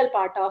integral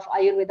part of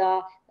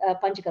Ayurveda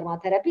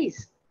Panchakarma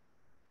therapies.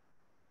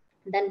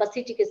 Then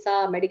Basti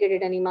Chikitsa,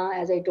 medicated enema,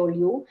 as I told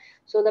you.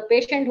 So the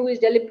patient who is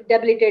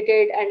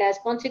debilitated and has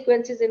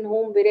consequences, in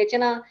whom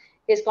Virechana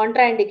is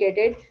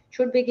contraindicated,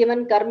 should be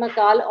given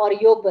Karmakal or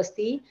Yog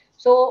Basti.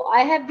 So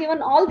I have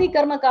given all the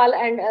Karmakal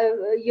and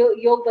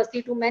Yog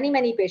Basti to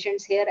many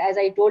patients here, as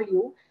I told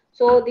you.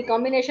 So the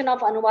combination of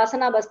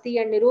Anuvasana Basti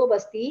and Niruva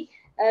Basti,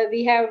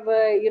 we have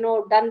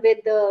done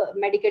with the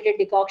medicated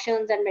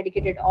decoctions and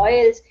medicated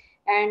oils,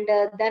 and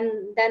then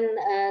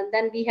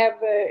we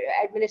have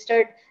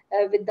administered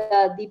with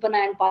the Deepana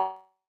and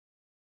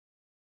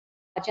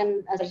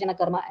Pachan Sarjana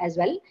Karma as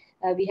well.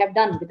 We have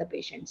done with the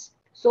patients.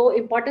 So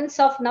importance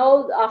of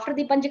now after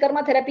the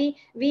Panchkarma therapy,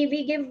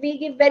 we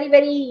give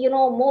very,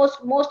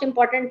 most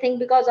important thing,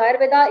 because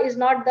Ayurveda is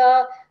not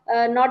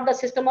the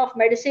system of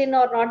medicine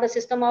or not the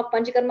system of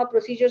Panchkarma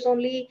procedures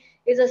only,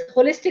 is a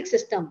holistic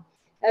system.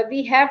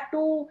 We have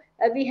to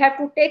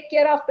take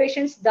care of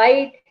patients'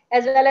 diet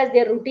as well as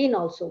their routine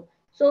also.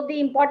 So the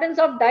importance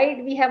of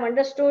diet we have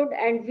understood,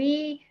 and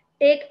we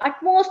take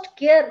utmost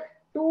care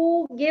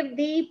to give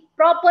the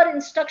proper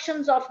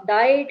instructions of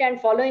diet and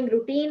following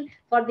routine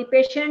for the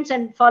patients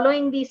and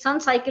following the sun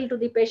cycle to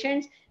the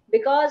patients.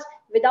 Because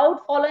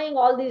without following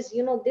all these,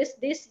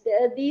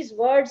 these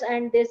words,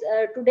 and this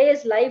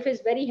today's life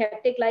is very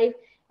hectic life,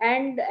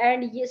 and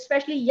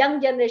especially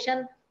young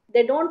generation,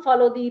 they don't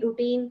follow the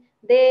routine.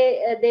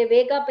 They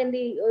wake up in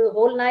the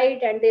whole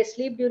night, and they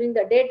sleep during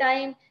the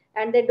daytime,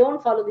 and they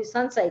don't follow the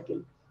sun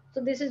cycle. So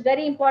this is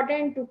very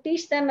important to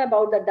teach them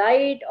about the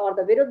diet or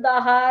the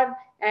viruddhahar,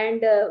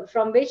 and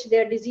from which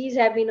their disease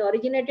have been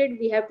originated.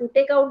 We have to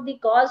take out the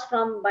cause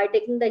from by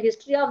taking the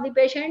history of the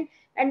patient,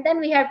 and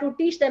then we have to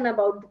teach them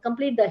about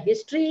complete the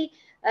history,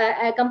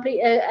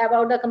 complete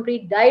about the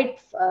complete diet,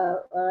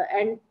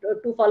 and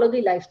to follow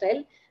the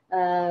lifestyle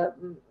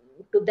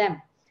to them.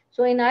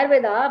 So in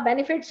Ayurveda,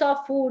 benefits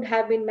of food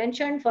have been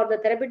mentioned for the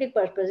therapeutic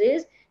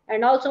purposes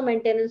and also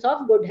maintenance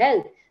of good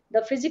health.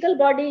 The physical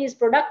body is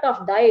product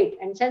of diet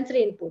and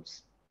sensory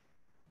inputs.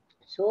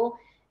 So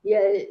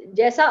yeah,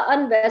 jaisa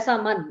an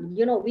vaisa man,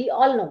 we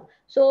all know.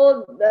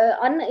 So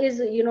an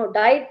is,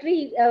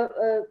 dietary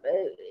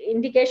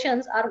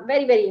indications are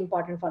very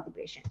important for the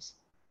patients.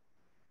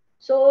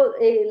 So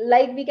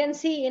like we can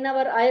see in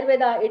our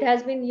Ayurveda, it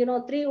has been,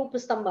 three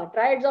upastamba,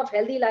 triads of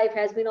healthy life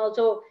has been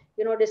also,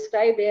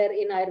 described here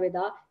in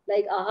Ayurveda,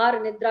 like ahar,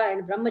 nidra,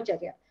 and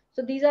brahmacharya.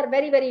 So these are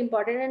very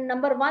important. And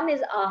number one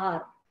is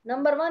ahar.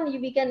 Number one,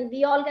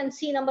 we all can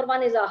see number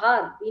one is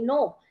ahar. We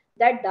know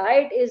that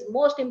diet is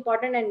most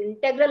important and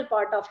integral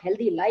part of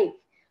healthy life.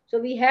 So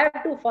we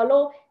have to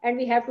follow, and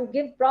we have to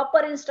give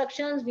proper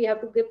instructions. We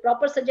have to give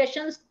proper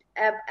suggestions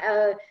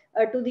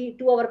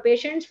to our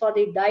patients for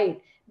the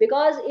diet.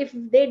 Because if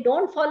they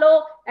don't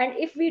follow, and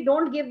if we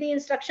don't give the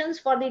instructions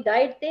for the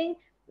diet thing,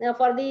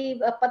 for the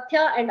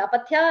pathya and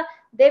apathya,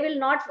 they will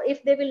not,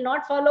 if they will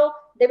not follow,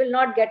 they will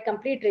not get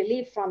complete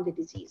relief from the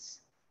disease.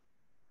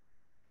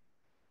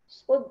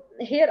 So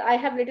here I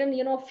have written,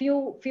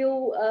 few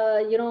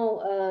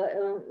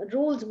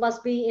rules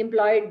must be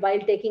employed while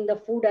taking the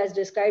food as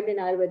described in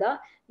Ayurveda.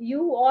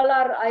 You all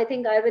are, I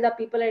think, Ayurveda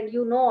people, and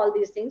you know all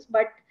these things,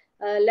 but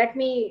let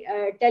me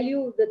tell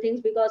you the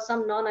things, because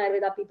some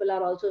non-Ayurveda people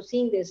are also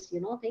seeing this,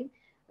 thing,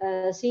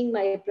 seeing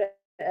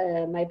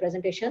my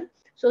presentation.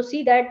 So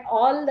see that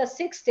all the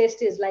 6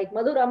 tastes like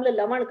Madhur, Amla,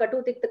 Laman,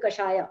 Katu, Tikta,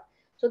 Kashaya.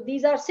 So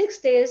these are 6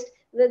 tastes.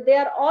 They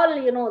are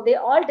all, they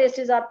all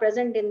tastes are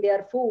present in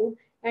their food.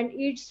 And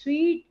eat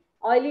sweet,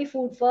 oily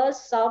food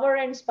first, sour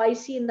and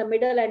spicy in the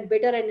middle, and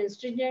bitter and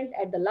astringent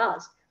at the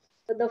last.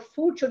 So the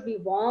food should be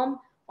warm.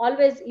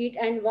 Always eat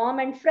and warm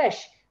and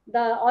fresh.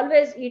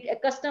 Always eat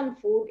accustomed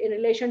food in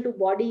relation to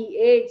body,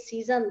 age,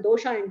 season,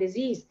 dosha, and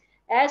disease,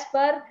 as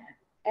per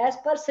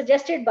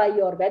suggested by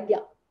your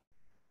Vaidya.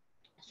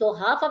 So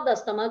half of the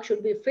stomach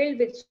should be filled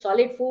with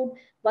solid food,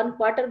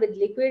 1/4 with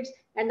liquids,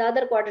 and the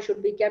other quarter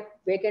should be kept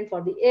vacant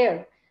for the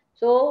air.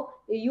 So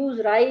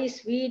use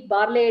rice, wheat,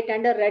 barley,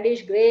 tender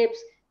radish, grapes,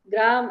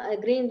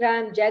 green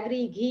gram,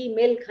 jaggery, ghee,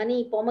 milk,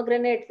 honey,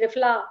 pomegranate,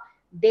 trifla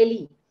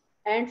daily.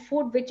 And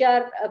food which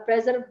are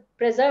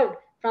preserved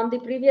from the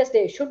previous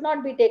day should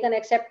not be taken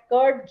except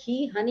curd,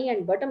 ghee, honey,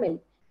 and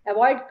buttermilk.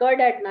 Avoid curd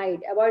at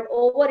night. Avoid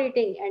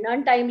overeating and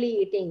untimely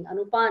eating.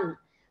 Anupan.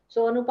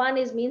 So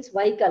anupan means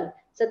vehicle.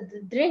 So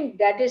the drink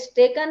that is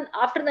taken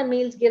after the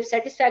meals gives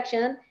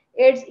satisfaction,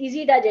 aids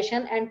easy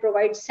digestion, and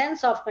provides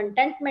sense of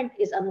contentment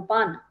is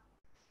anupan.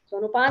 So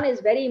anupan is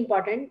very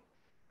important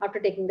after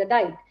taking the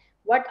diet.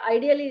 What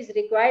ideally is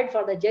required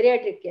for the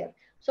geriatric care.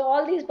 So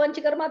all these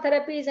Panchkarma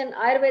therapies and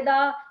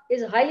Ayurveda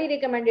is highly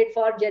recommended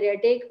for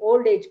geriatric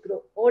old age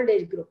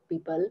group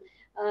people,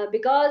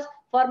 because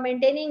for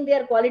maintaining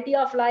their quality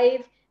of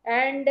life,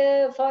 and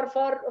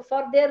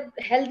for their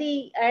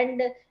healthy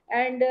and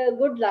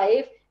good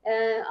life,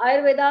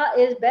 Ayurveda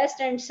is best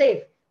and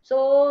safe.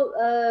 So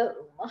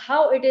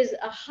how it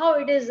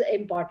is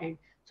important.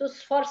 So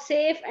for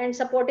safe and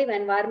supportive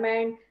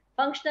environment,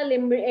 functional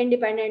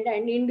independent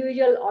and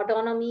individual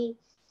autonomy,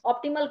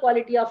 optimal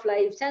quality of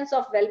life, sense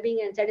of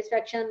well-being and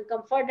satisfaction,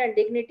 comfort and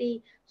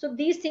dignity. So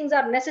these things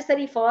are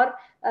necessary for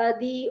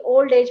the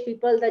old age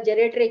people, the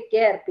geriatric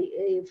care,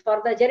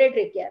 for the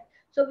geriatric care.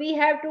 So we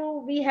have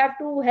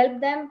to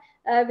help them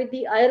with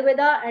the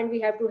Ayurveda, and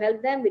we have to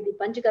help them with the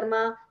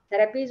Panchkarma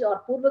therapies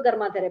or Purva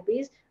Karma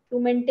therapies to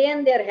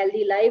maintain their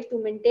healthy life, to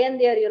maintain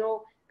their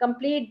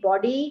complete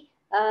body,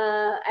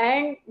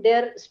 and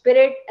their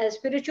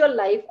spiritual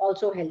life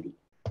also healthy.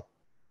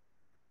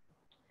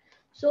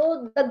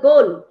 So the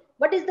goal,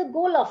 what is the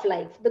goal of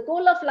life? The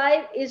goal of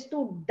life is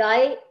to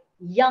die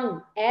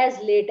young as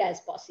late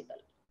as possible.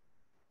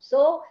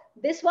 So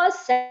this was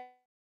said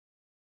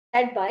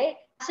by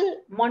Panchkarma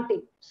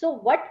Monty. So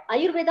what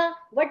Ayurveda,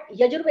 what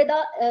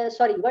Yajurveda,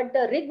 what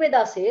the Rig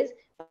Veda says,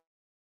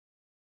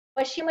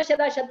 Pashyama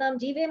Sharada Shatam,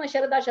 Jivema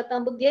Sharada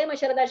Shatam, Buddhyema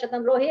Sharada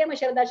Shatam, Rohema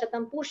Sharada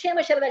Shatam,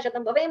 Pushema Sharada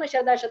Shatam, Bhavema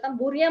Sharada Shatam,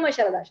 Buryema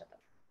Sharada Shatam.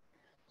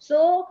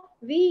 So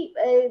we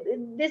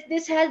this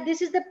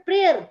is the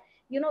prayer,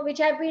 which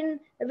have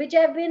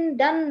been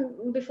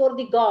done before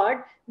the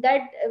God,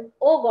 that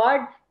oh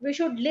God, we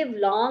should live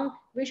long,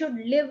 we should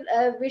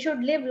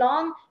live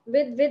long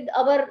with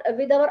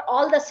our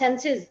all the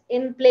senses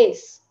in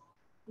place.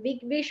 We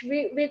could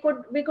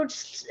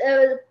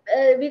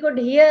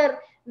hear,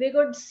 we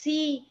could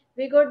see,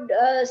 we could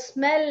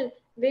smell,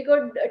 we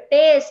could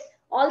taste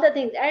all the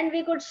things, and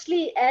we could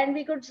sleep, and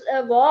we could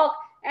walk,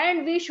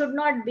 and we should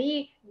not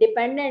be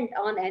dependent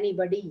on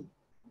anybody.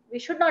 We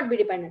should not be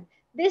dependent.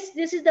 This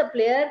is the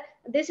prayer,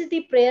 this is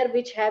the prayer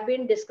which have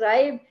been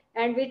described,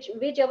 and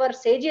which our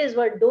sages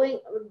were doing,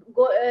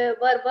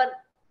 were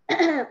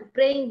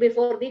praying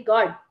before the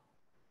God.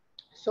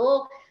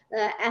 So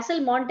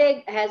Asel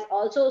Montag has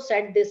also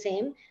said the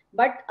same,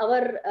 but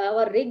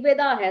our Rig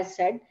Veda has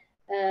said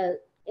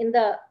in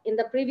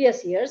the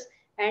previous years,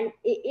 and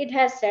it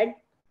has said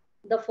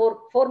the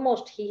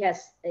foremost. He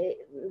has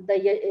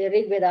the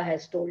Rig Veda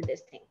has told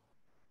this thing.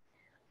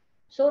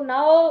 So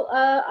now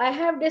I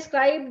have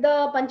described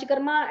the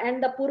Panchkarma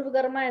and the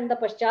Purvakarma and the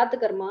Paschat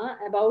Karma,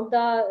 about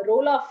the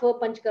role of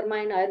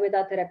Panchkarma in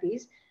Ayurveda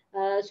therapies.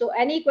 So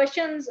any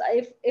questions,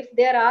 if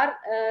there are,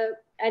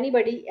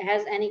 anybody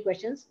has any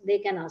questions, they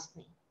can ask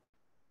me.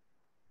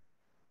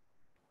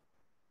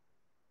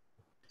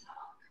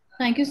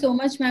 Thank you so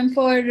much, ma'am,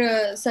 for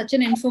such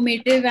an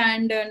informative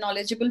and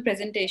knowledgeable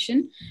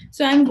presentation.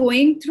 So I'm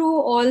going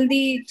through all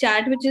the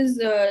chat which is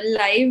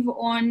live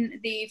on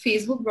the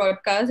Facebook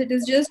broadcast. It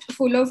is just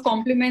full of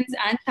compliments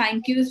and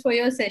thank yous for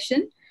your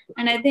session.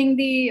 And I think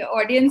the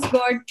audience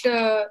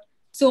got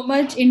so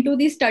much into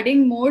the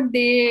studying mode,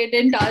 they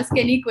didn't ask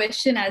any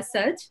question as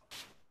such.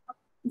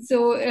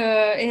 So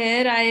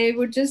here I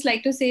would just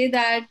like to say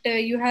that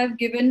you have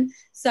given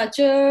such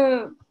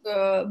a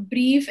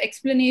brief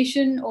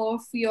explanation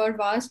of your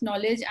vast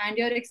knowledge and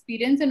your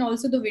experience, and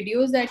also the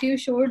videos that you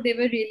showed, they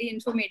were really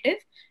informative.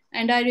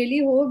 And I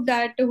really hope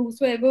that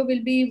whosoever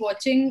will be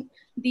watching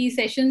the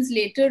sessions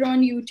later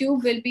on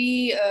YouTube will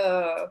be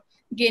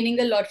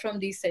gaining a lot from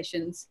these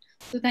sessions.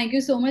 So thank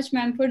you so much,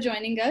 ma'am, for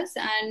joining us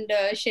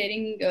and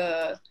sharing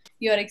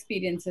your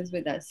experiences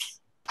with us.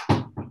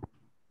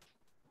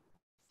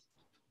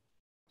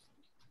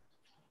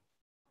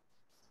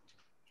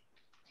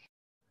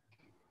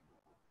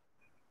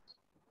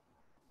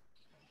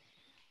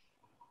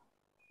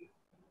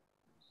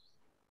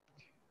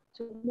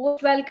 So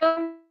most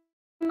welcome,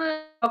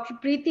 Dr.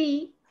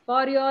 Preeti,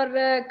 for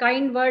your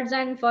kind words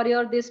and for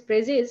your this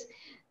praises.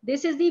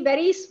 This is the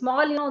very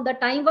small, the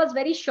time was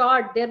very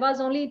short. There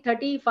was only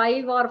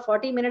 35 or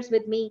 40 minutes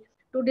with me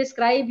to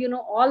describe,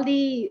 all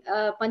the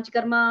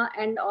Panchkarma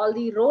and all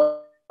the role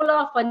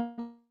of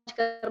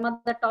Panchkarma.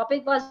 The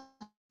topic was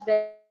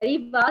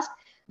very vast,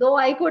 though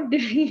I could,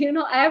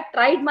 I have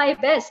tried my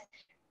best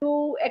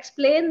to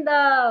explain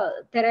the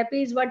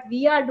therapies, what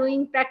we are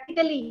doing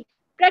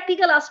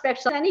practical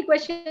aspects of it. Any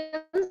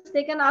questions,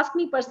 they can ask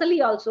me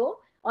personally also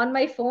on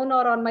my phone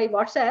or on my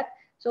WhatsApp.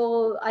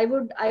 So I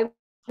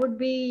would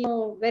be,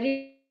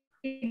 very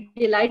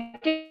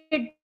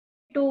delighted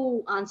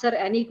to answer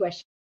any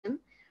question.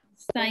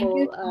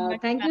 So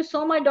thank you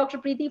so much, Dr.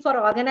 Preeti, for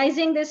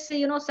organizing this,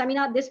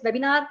 seminar, this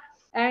webinar.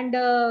 And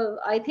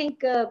I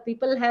think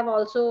people have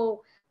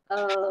also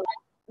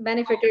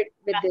benefited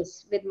with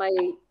this, with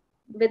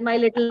my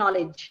little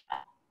knowledge.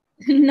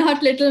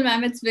 Not little,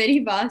 ma'am. It's very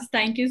vast.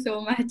 Thank you so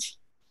much.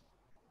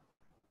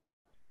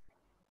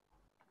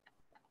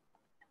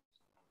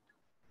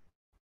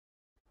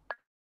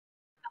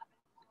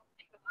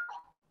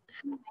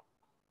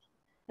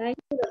 Thank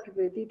you, Dr.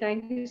 Preeti.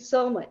 Thank you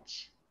so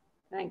much.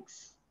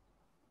 Thanks.